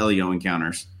the LEO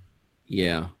encounters.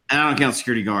 Yeah. And I don't count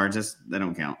security guards. They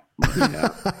don't count. Yeah.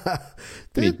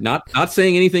 I mean, not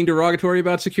saying anything derogatory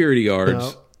about security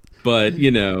guards, but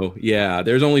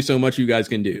there's only so much you guys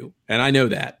can do, and I know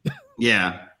that.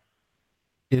 Yeah.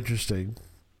 Interesting.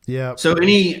 Yeah. So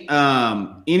any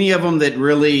of them that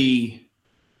really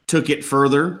took it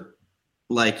further,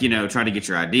 try to get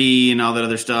your ID and all that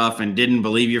other stuff, and didn't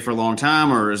believe you for a long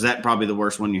time, or is that probably the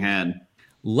worst one you had?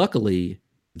 Luckily,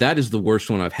 that is the worst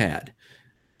one I've had.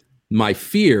 My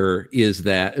fear is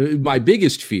that my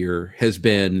biggest fear has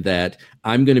been that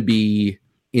I'm going to be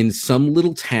in some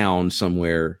little town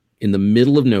somewhere in the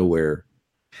middle of nowhere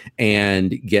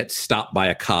and get stopped by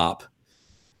a cop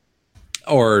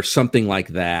or something like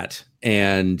that.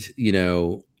 And,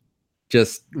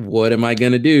 just what am I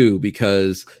going to do?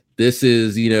 Because this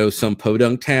is, some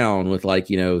podunk town with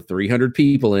 300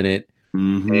 people in it.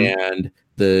 Mm-hmm. And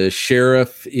the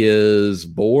sheriff is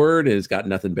bored and has got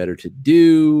nothing better to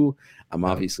do. I'm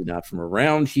obviously not from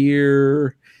around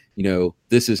here.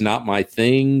 This is not my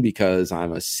thing because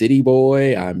I'm a city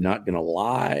boy. I'm not going to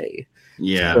lie.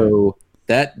 Yeah. So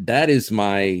that is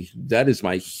my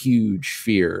huge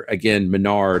fear. Again,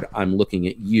 Menard, I'm looking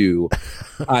at you.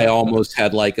 I almost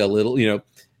had a little,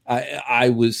 I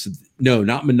was, no,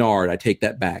 not Menard. I take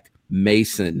that back.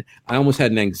 Mason. I almost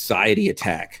had an anxiety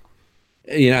attack.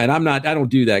 And I don't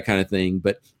do that kind of thing,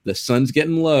 but the sun's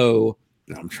getting low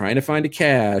and I'm trying to find a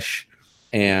cache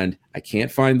and I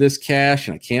can't find this cache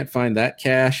and I can't find that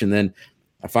cache. And then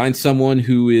I find someone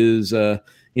who is,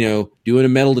 doing a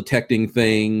metal detecting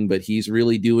thing, but he's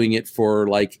really doing it for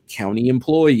county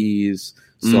employees.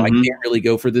 So I can't really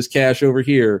go for this cache over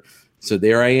here. So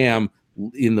there I am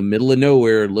in the middle of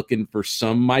nowhere looking for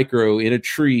some micro in a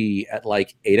tree at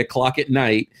like 8:00 at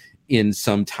night in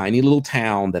some tiny little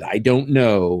town that I don't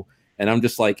know. And I'm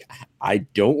just like, I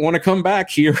don't want to come back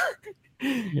here.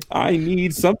 I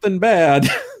need something bad.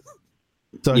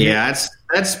 So Yeah,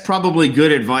 that's probably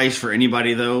good advice for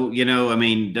anybody, though. You know, I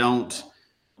mean, don't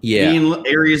be in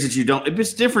areas that you don't. If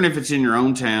it's different if it's in your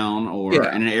own town or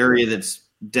in an area that's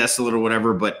desolate or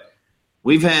whatever. But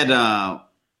we've had.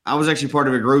 I was actually part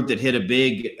of a group that hit a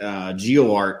big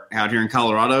GeoArt out here in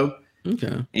Colorado.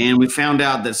 Okay. And we found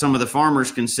out that some of the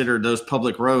farmers considered those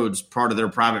public roads part of their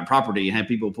private property and had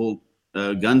people pull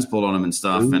guns pulled on them and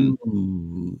stuff. Ooh. And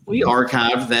we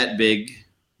archived that big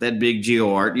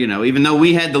GeoArt, you know, even though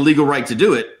we had the legal right to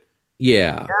do it.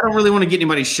 Yeah. I don't really want to get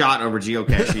anybody shot over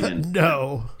geocaching. And,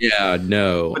 no. Yeah,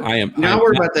 no. but, I am. I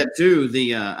worry about that too.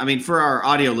 I mean, for our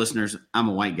audio listeners, I'm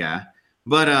a white guy,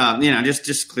 but you know,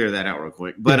 just clear that out real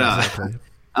quick. But exactly.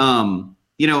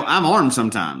 you know, I'm armed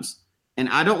sometimes. And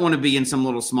I don't want to be in some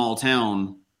little small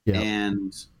town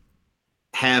and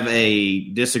have a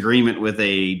disagreement with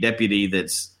a deputy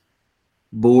that's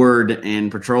bored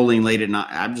and patrolling late at night.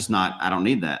 I'm just not. I don't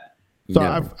need that. So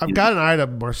I've got an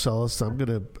item, Marcellus. I'm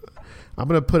gonna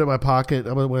put it in my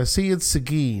pocket. When I see you in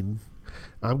Seguin,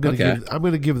 I'm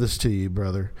gonna give this to you,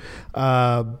 brother.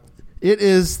 It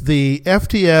is the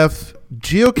FTF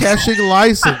geocaching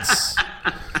license.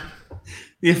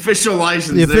 The official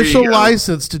license. The official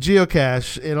license to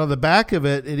geocache, and on the back of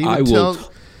it, it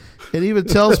even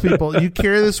tells people you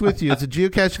carry this with you. It's a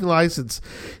geocaching license.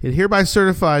 It hereby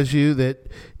certifies you that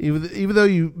even though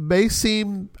you may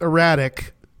seem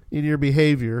erratic in your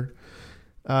behavior,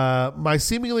 my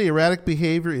seemingly erratic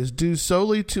behavior is due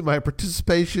solely to my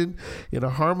participation in a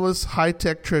harmless,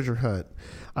 high-tech treasure hunt.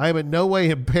 I am in no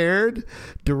way impaired,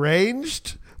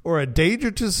 deranged, or a danger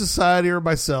to society or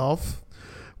myself.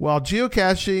 While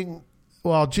geocachers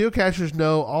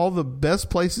know all the best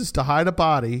places to hide a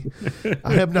body,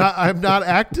 I'm not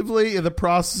actively in the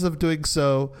process of doing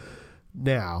so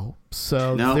now.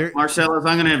 So Marcellus,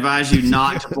 I'm going to advise you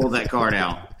not to pull that card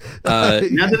out.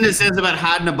 Nothing that says about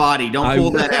hiding a body. Don't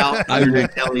pull that out.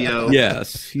 Elio.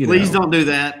 Yes. Please don't do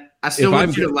that. I still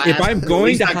want you to laugh. If I'm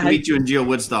going to meet you in Geo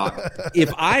Woodstock.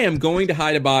 If I am going to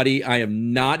hide a body, I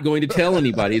am not going to tell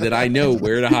anybody that I know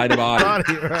where to hide a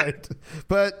body. Right.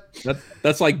 But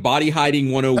that's like body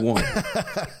hiding 101.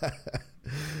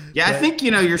 Yeah, I think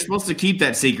you're supposed to keep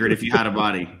that secret if you hide a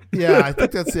body. Yeah, I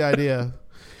think that's the idea.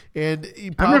 And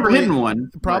I've never hidden one.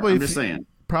 Probably, I'm just saying.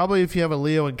 Probably, if you have a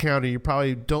Leo encounter, you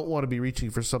probably don't want to be reaching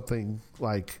for something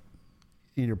like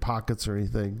in your pockets or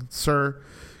anything, sir.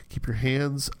 Keep your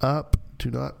hands up.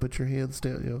 Do not put your hands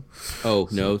down. Oh,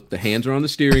 no. The hands are on the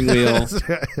steering wheel.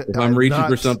 If I'm reaching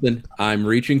for something, I'm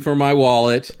reaching for my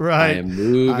wallet. Right. I am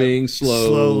moving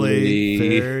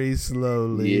slowly. Very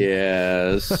slowly.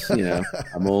 Yes.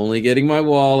 I'm only getting my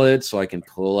wallet so I can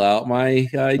pull out my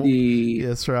ID.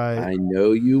 That's right. I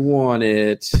know you want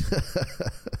it.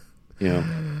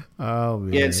 Oh,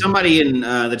 man. Yeah, somebody in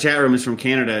the chat room is from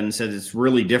Canada and said it's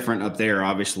really different up there,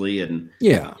 obviously. And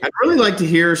I'd really like to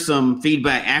hear some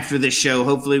feedback after this show.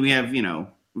 Hopefully we have,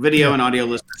 video and audio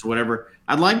listeners or whatever.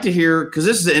 I'd like to hear, because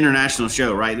this is an international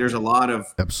show, right? There's a lot of...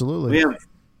 Absolutely. We have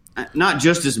not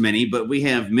just as many, but we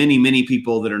have many, many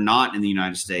people that are not in the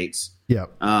United States. Yeah.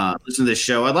 Listen to this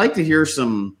show. I'd like to hear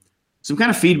some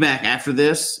kind of feedback after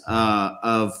this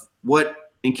of what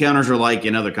encounters are like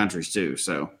in other countries too.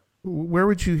 So... Where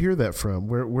would you hear that from?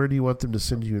 Where do you want them to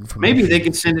send you information? Maybe they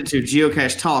could send it to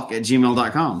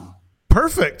geocachetalk@gmail.com.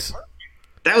 Perfect.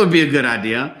 That would be a good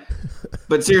idea.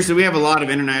 But seriously, we have a lot of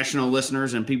international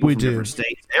listeners and people from different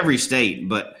states, every state.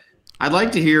 But I'd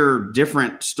like to hear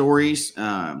different stories,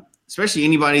 especially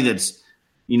anybody that's,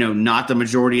 not the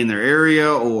majority in their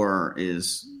area or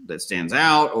that stands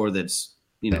out or that's,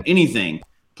 anything.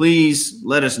 Please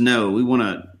let us know.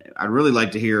 I'd really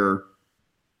like to hear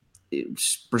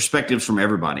perspectives from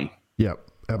everybody. Yep,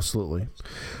 absolutely.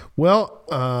 Well,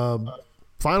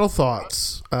 final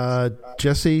thoughts.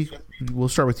 Jesse, we'll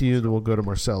start with you, and then we'll go to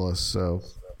Marcellus. So,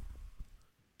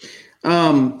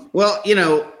 well,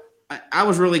 I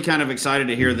was really kind of excited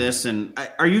to hear this. And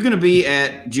are you going to be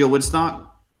at Geo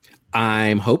Woodstock?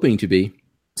 I'm hoping to be.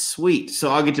 Sweet.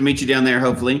 So I'll get to meet you down there,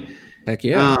 hopefully. Heck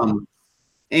yeah.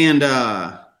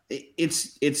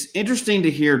 It's interesting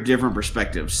to hear different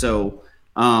perspectives. So,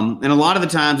 and a lot of the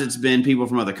times it's been people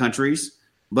from other countries,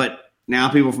 but now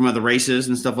people from other races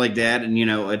and stuff like that. And,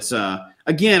 it's,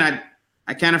 again,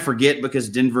 I kind of forget because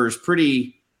Denver is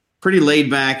pretty laid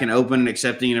back and open and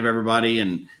accepting of everybody.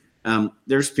 And,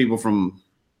 there's people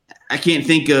I can't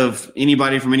think of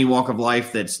anybody from any walk of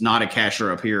life that's not a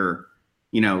cacher up here,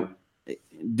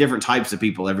 different types of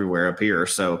people everywhere up here.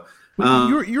 So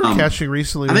you were catching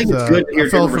recently. I think with, it's good to hear a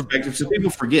fellow different perspectives. So people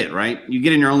forget, right? You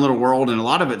get in your own little world, and a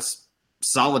lot of it's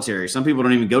solitary. Some people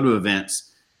don't even go to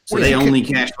events, so they only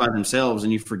cash by themselves,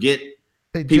 and you forget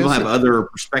people have other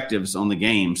perspectives on the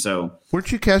game. So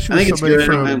weren't you cashing? I think with it's somebody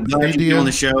good. I'm from glad India? you're on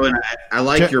the show, and I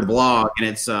like your blog, and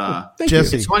it's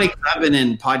Jesse. it's funny 'cause I've been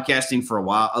in podcasting for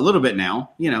a little bit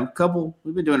now. We've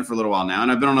been doing it for a little while now,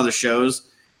 and I've been on other shows.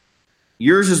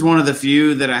 Yours is one of the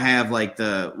few that I have like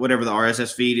the whatever the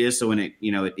RSS feed is. So when it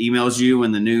emails you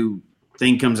when the new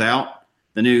thing comes out,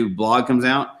 the new blog comes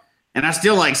out, and I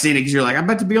still like seeing it because you're like, I'm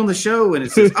about to be on the show, and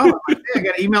it says, oh, I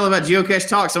got an email about Geocache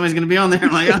Talk. Somebody's going to be on there.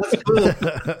 I'm like, oh,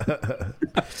 that's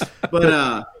cool.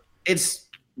 But it's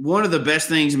one of the best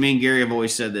things. Me and Gary have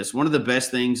always said this. One of the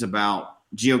best things about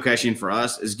geocaching for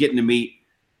us is getting to meet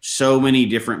so many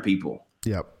different people.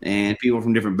 Yep. And people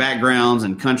from different backgrounds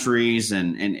and countries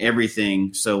and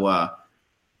everything. So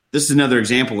this is another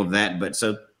example of that. But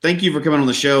so thank you for coming on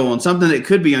the show on something that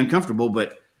could be uncomfortable,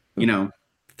 but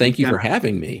thank you for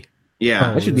having me.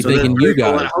 Yeah. I should be thanking you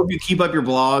guys. Cool. I hope you keep up your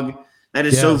blog. That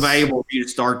is so valuable for you to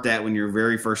start that when you're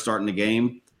very first starting the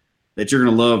game, that you're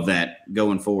going to love that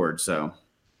going forward. So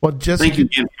well, Jesse, thank you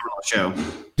again for coming on the show.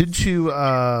 Didn't you?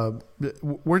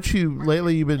 Weren't you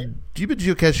lately? You've been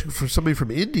geocaching for somebody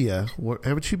from India.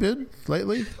 Haven't you been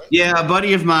lately? Yeah, a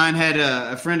buddy of mine had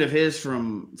a friend of his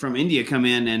from India come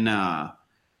in, and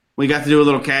we got to do a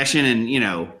little caching. And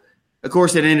of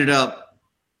course, it ended up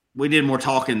we did more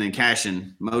talking than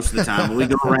caching most of the time. But we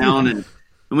go around and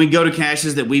we go to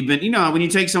caches that we've been. When you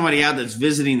take somebody out that's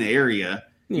visiting the area,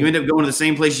 you end up going to the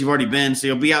same place you've already been. So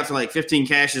you'll be out to like 15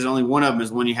 caches. Only one of them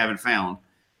is one you haven't found.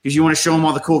 Because you want to show them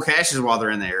all the cool caches while they're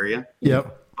in the area.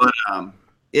 Yep. But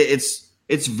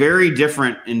it's very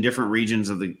different in different regions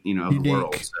of the of the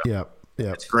world. So yep.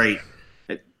 It's great.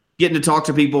 Getting to talk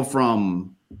to people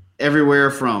from everywhere,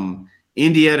 from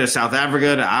India to South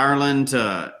Africa to Ireland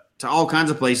to all kinds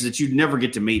of places that you'd never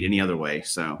get to meet any other way.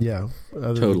 So yeah,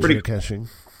 totally geocaching.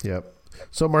 Yep.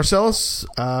 So Marcellus,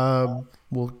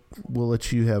 we'll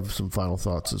let you have some final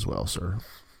thoughts as well, sir.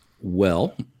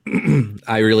 Well,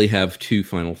 I really have two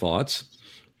final thoughts.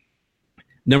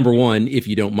 Number one, if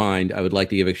you don't mind, I would like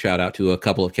to give a shout out to a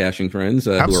couple of caching friends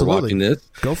who are watching this.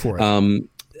 Go for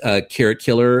it. Carrot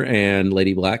Killer and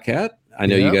Lady Black Cat. I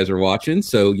know you guys are watching,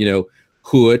 so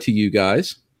hua to you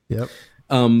guys. Yep.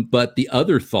 But the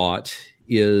other thought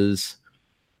is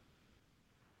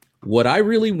what I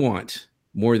really want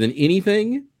more than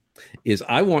anything is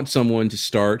I want someone to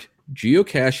start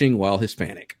geocaching while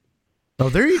Hispanic. Oh,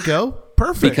 there you go.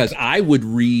 Perfect. Because I would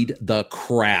read the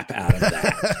crap out of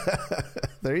that.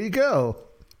 There you go.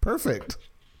 Perfect.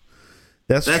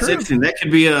 That's true. Interesting.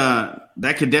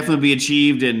 That could definitely be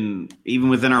achieved, and even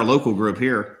within our local group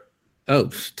here. Oh,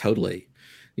 totally.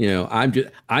 I'm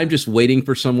just waiting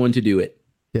for someone to do it.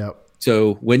 Yep.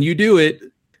 So when you do it,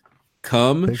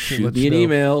 come shoot me an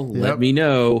email. Yep. Let me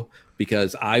know,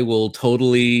 because I will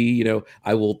totally,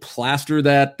 I will plaster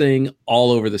that thing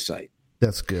all over the site.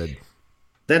 That's good.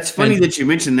 That's funny that you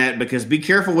mentioned that, because be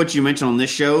careful what you mention on this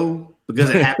show, because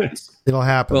it happens. It'll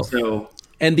happen. Well, so,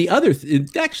 and the other,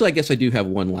 actually, I guess I do have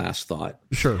one last thought.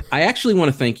 Sure. I actually want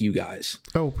to thank you guys.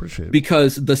 Oh, appreciate it.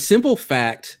 Because the simple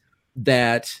fact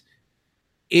that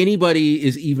anybody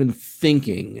is even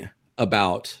thinking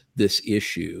about this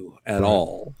issue at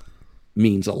all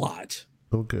means a lot.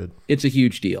 Oh, good. It's a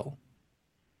huge deal. Cool.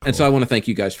 And so I want to thank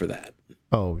you guys for that.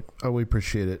 Oh, we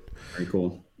appreciate it. Very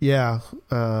cool. Yeah,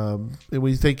 and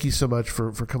we thank you so much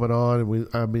for coming on.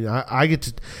 And I get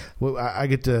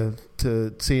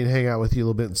to see and hang out with you a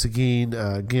little bit in Seguin.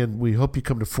 Again, we hope you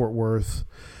come to Fort Worth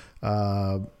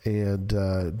and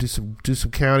do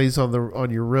some counties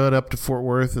on your run up to Fort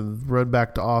Worth and run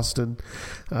back to Austin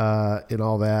and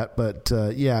all that. But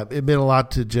yeah, it meant a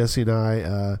lot to Jesse and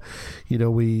I.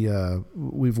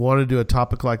 We've wanted to do a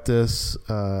topic like this,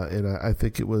 and I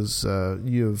think it was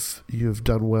you have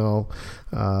done well.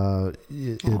 But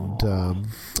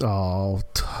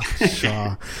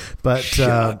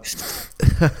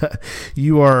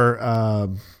you are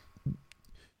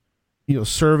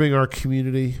serving our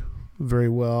community very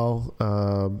well,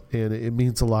 and it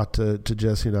means a lot to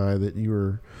Jesse and I that you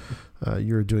were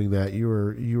doing that. You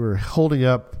were holding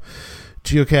up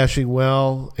geocaching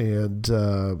well, and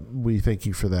we thank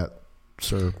you for that,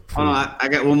 sir. I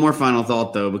got one more final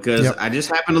thought though, because I just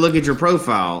happened to look at your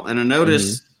profile and I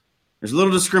noticed there's a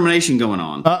little discrimination going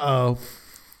on.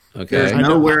 Okay. There's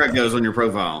no where it goes on your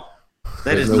profile.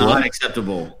 That is not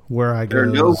acceptable. Where I go, there are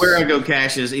no where I go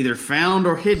caches either found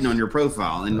or hidden on your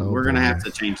profile, and we're going to have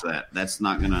to change that. That's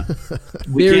not going to.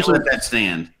 We can't let that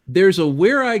stand. there's a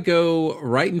Where I Go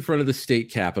right in front of the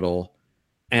state capitol,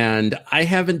 and I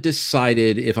haven't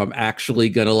decided if I'm actually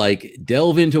gonna like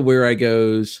delve into Where I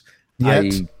Goes.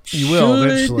 Yet. You will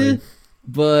eventually.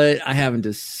 But I haven't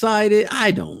decided.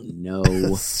 I don't know.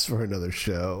 This is for another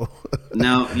show.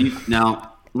 No,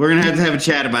 we're gonna have to have a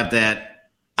chat about that.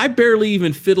 I barely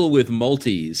even fiddle with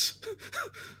multis.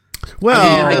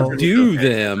 Well, I do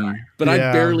them, but I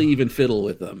Yeah. barely even fiddle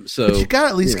with them. So but you got to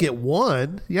at least get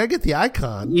one. You got to get the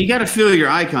icon. You got to fill your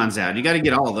icons out. You got to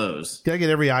get all those. You got to get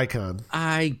every icon.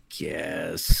 I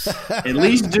guess. At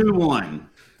least do one.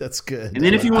 That's good. And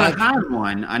then if you want to hide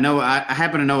one, I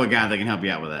happen to know a guy that can help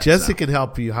you out with that. Jesse can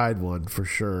help you hide one for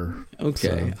sure.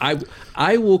 Okay.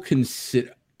 I will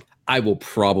consider. I will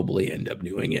probably end up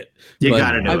doing it. You but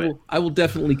gotta do it. I will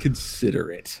definitely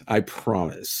consider it. I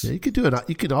promise. Yeah, you could do it.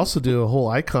 You could also do a whole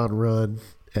icon run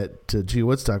at Geo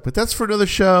Woodstock, but that's for another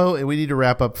show, and we need to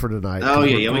wrap up for tonight. Oh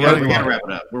yeah, we got to wrap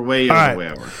it up. We're way over. Way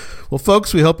over. Well,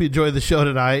 folks, we hope you enjoyed the show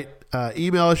tonight.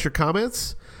 Email us your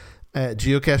comments at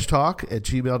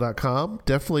geocachetalk@gmail.com.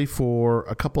 Definitely for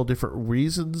a couple of different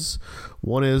reasons.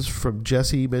 One is from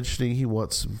Jesse mentioning he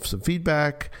wants some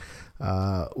feedback.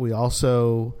 We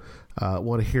also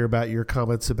want to hear about your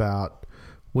comments about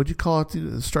what'd you call it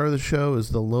at the start of the show? Is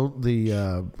the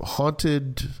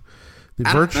haunted, the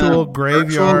virtual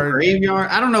graveyard?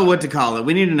 I don't know what to call it.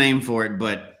 We need a name for it,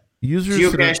 but users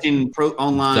geocaching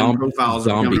online profiles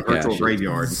of a virtual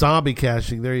graveyard. Zombie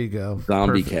caching. There you go.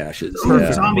 Zombie Perfect. caches. Perfect.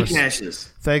 Yeah. Zombie caches.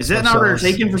 Thanks, Is that not Marcellus.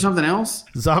 taken for something else?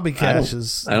 Zombie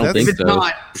caches. I don't If think it's so.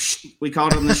 not, we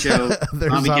called it on the show. They're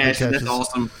zombie zombie caches. caches. That's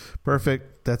awesome.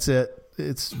 Perfect. That's it.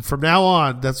 It's from now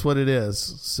on. That's what it is.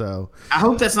 So I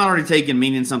hope that's not already taken,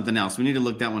 meaning something else. We need to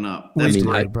look that one up. we That's did,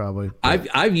 I- probably.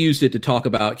 I've used it to talk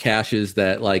about caches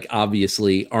that like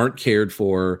obviously aren't cared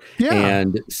for, Yeah.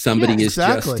 and somebody Yeah, is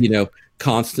exactly. just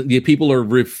constantly. People are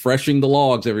refreshing the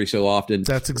logs every so often.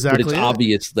 That's exactly But it's it.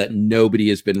 obvious that nobody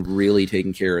has been really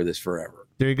taking care of this forever.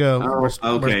 There you go. Oh,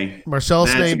 okay.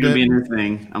 Marcellus That's named going to be a it, new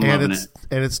thing. I'm and loving it's it.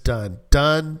 and it's done.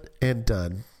 Done and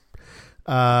done.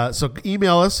 So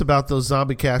email us about those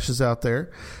zombie caches out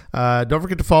there. Don't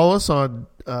forget to follow us on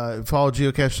follow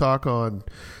Geocache Talk on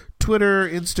Twitter,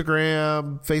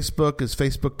 Instagram, Facebook is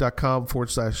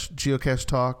facebook.com/Geocache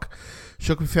Talk.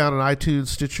 Show can be found on iTunes,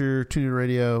 Stitcher, TuneIn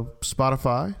Radio,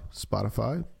 Spotify. I'm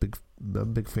a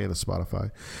big fan of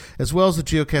Spotify, as well as the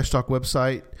Geocache Talk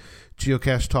website,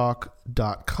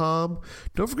 geocachetalk.com.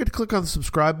 Don't forget to click on the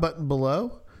subscribe button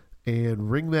below and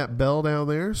ring that bell down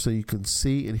there so you can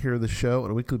see and hear the show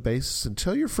on a weekly basis, and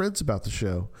tell your friends about the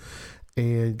show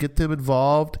and get them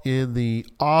involved in the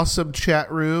awesome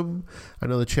chat room. I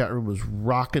know the chat room was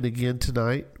rocking again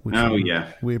tonight. Which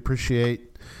we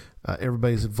appreciate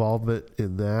everybody's involvement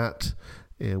in that,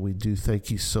 and we do thank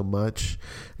you so much.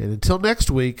 And until next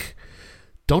week,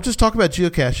 don't just talk about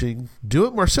geocaching. Do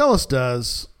what Marcellus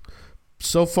does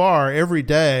so far every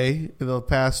day in the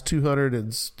past 200, and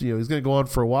he's going to go on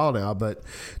for a while now, but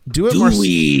do it. Do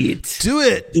it. Do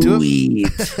it. Do it.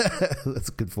 That's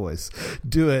a good voice.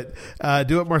 Do it.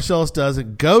 Do what Marcellus does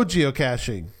and go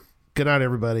geocaching. Good night,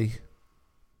 everybody.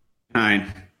 All right.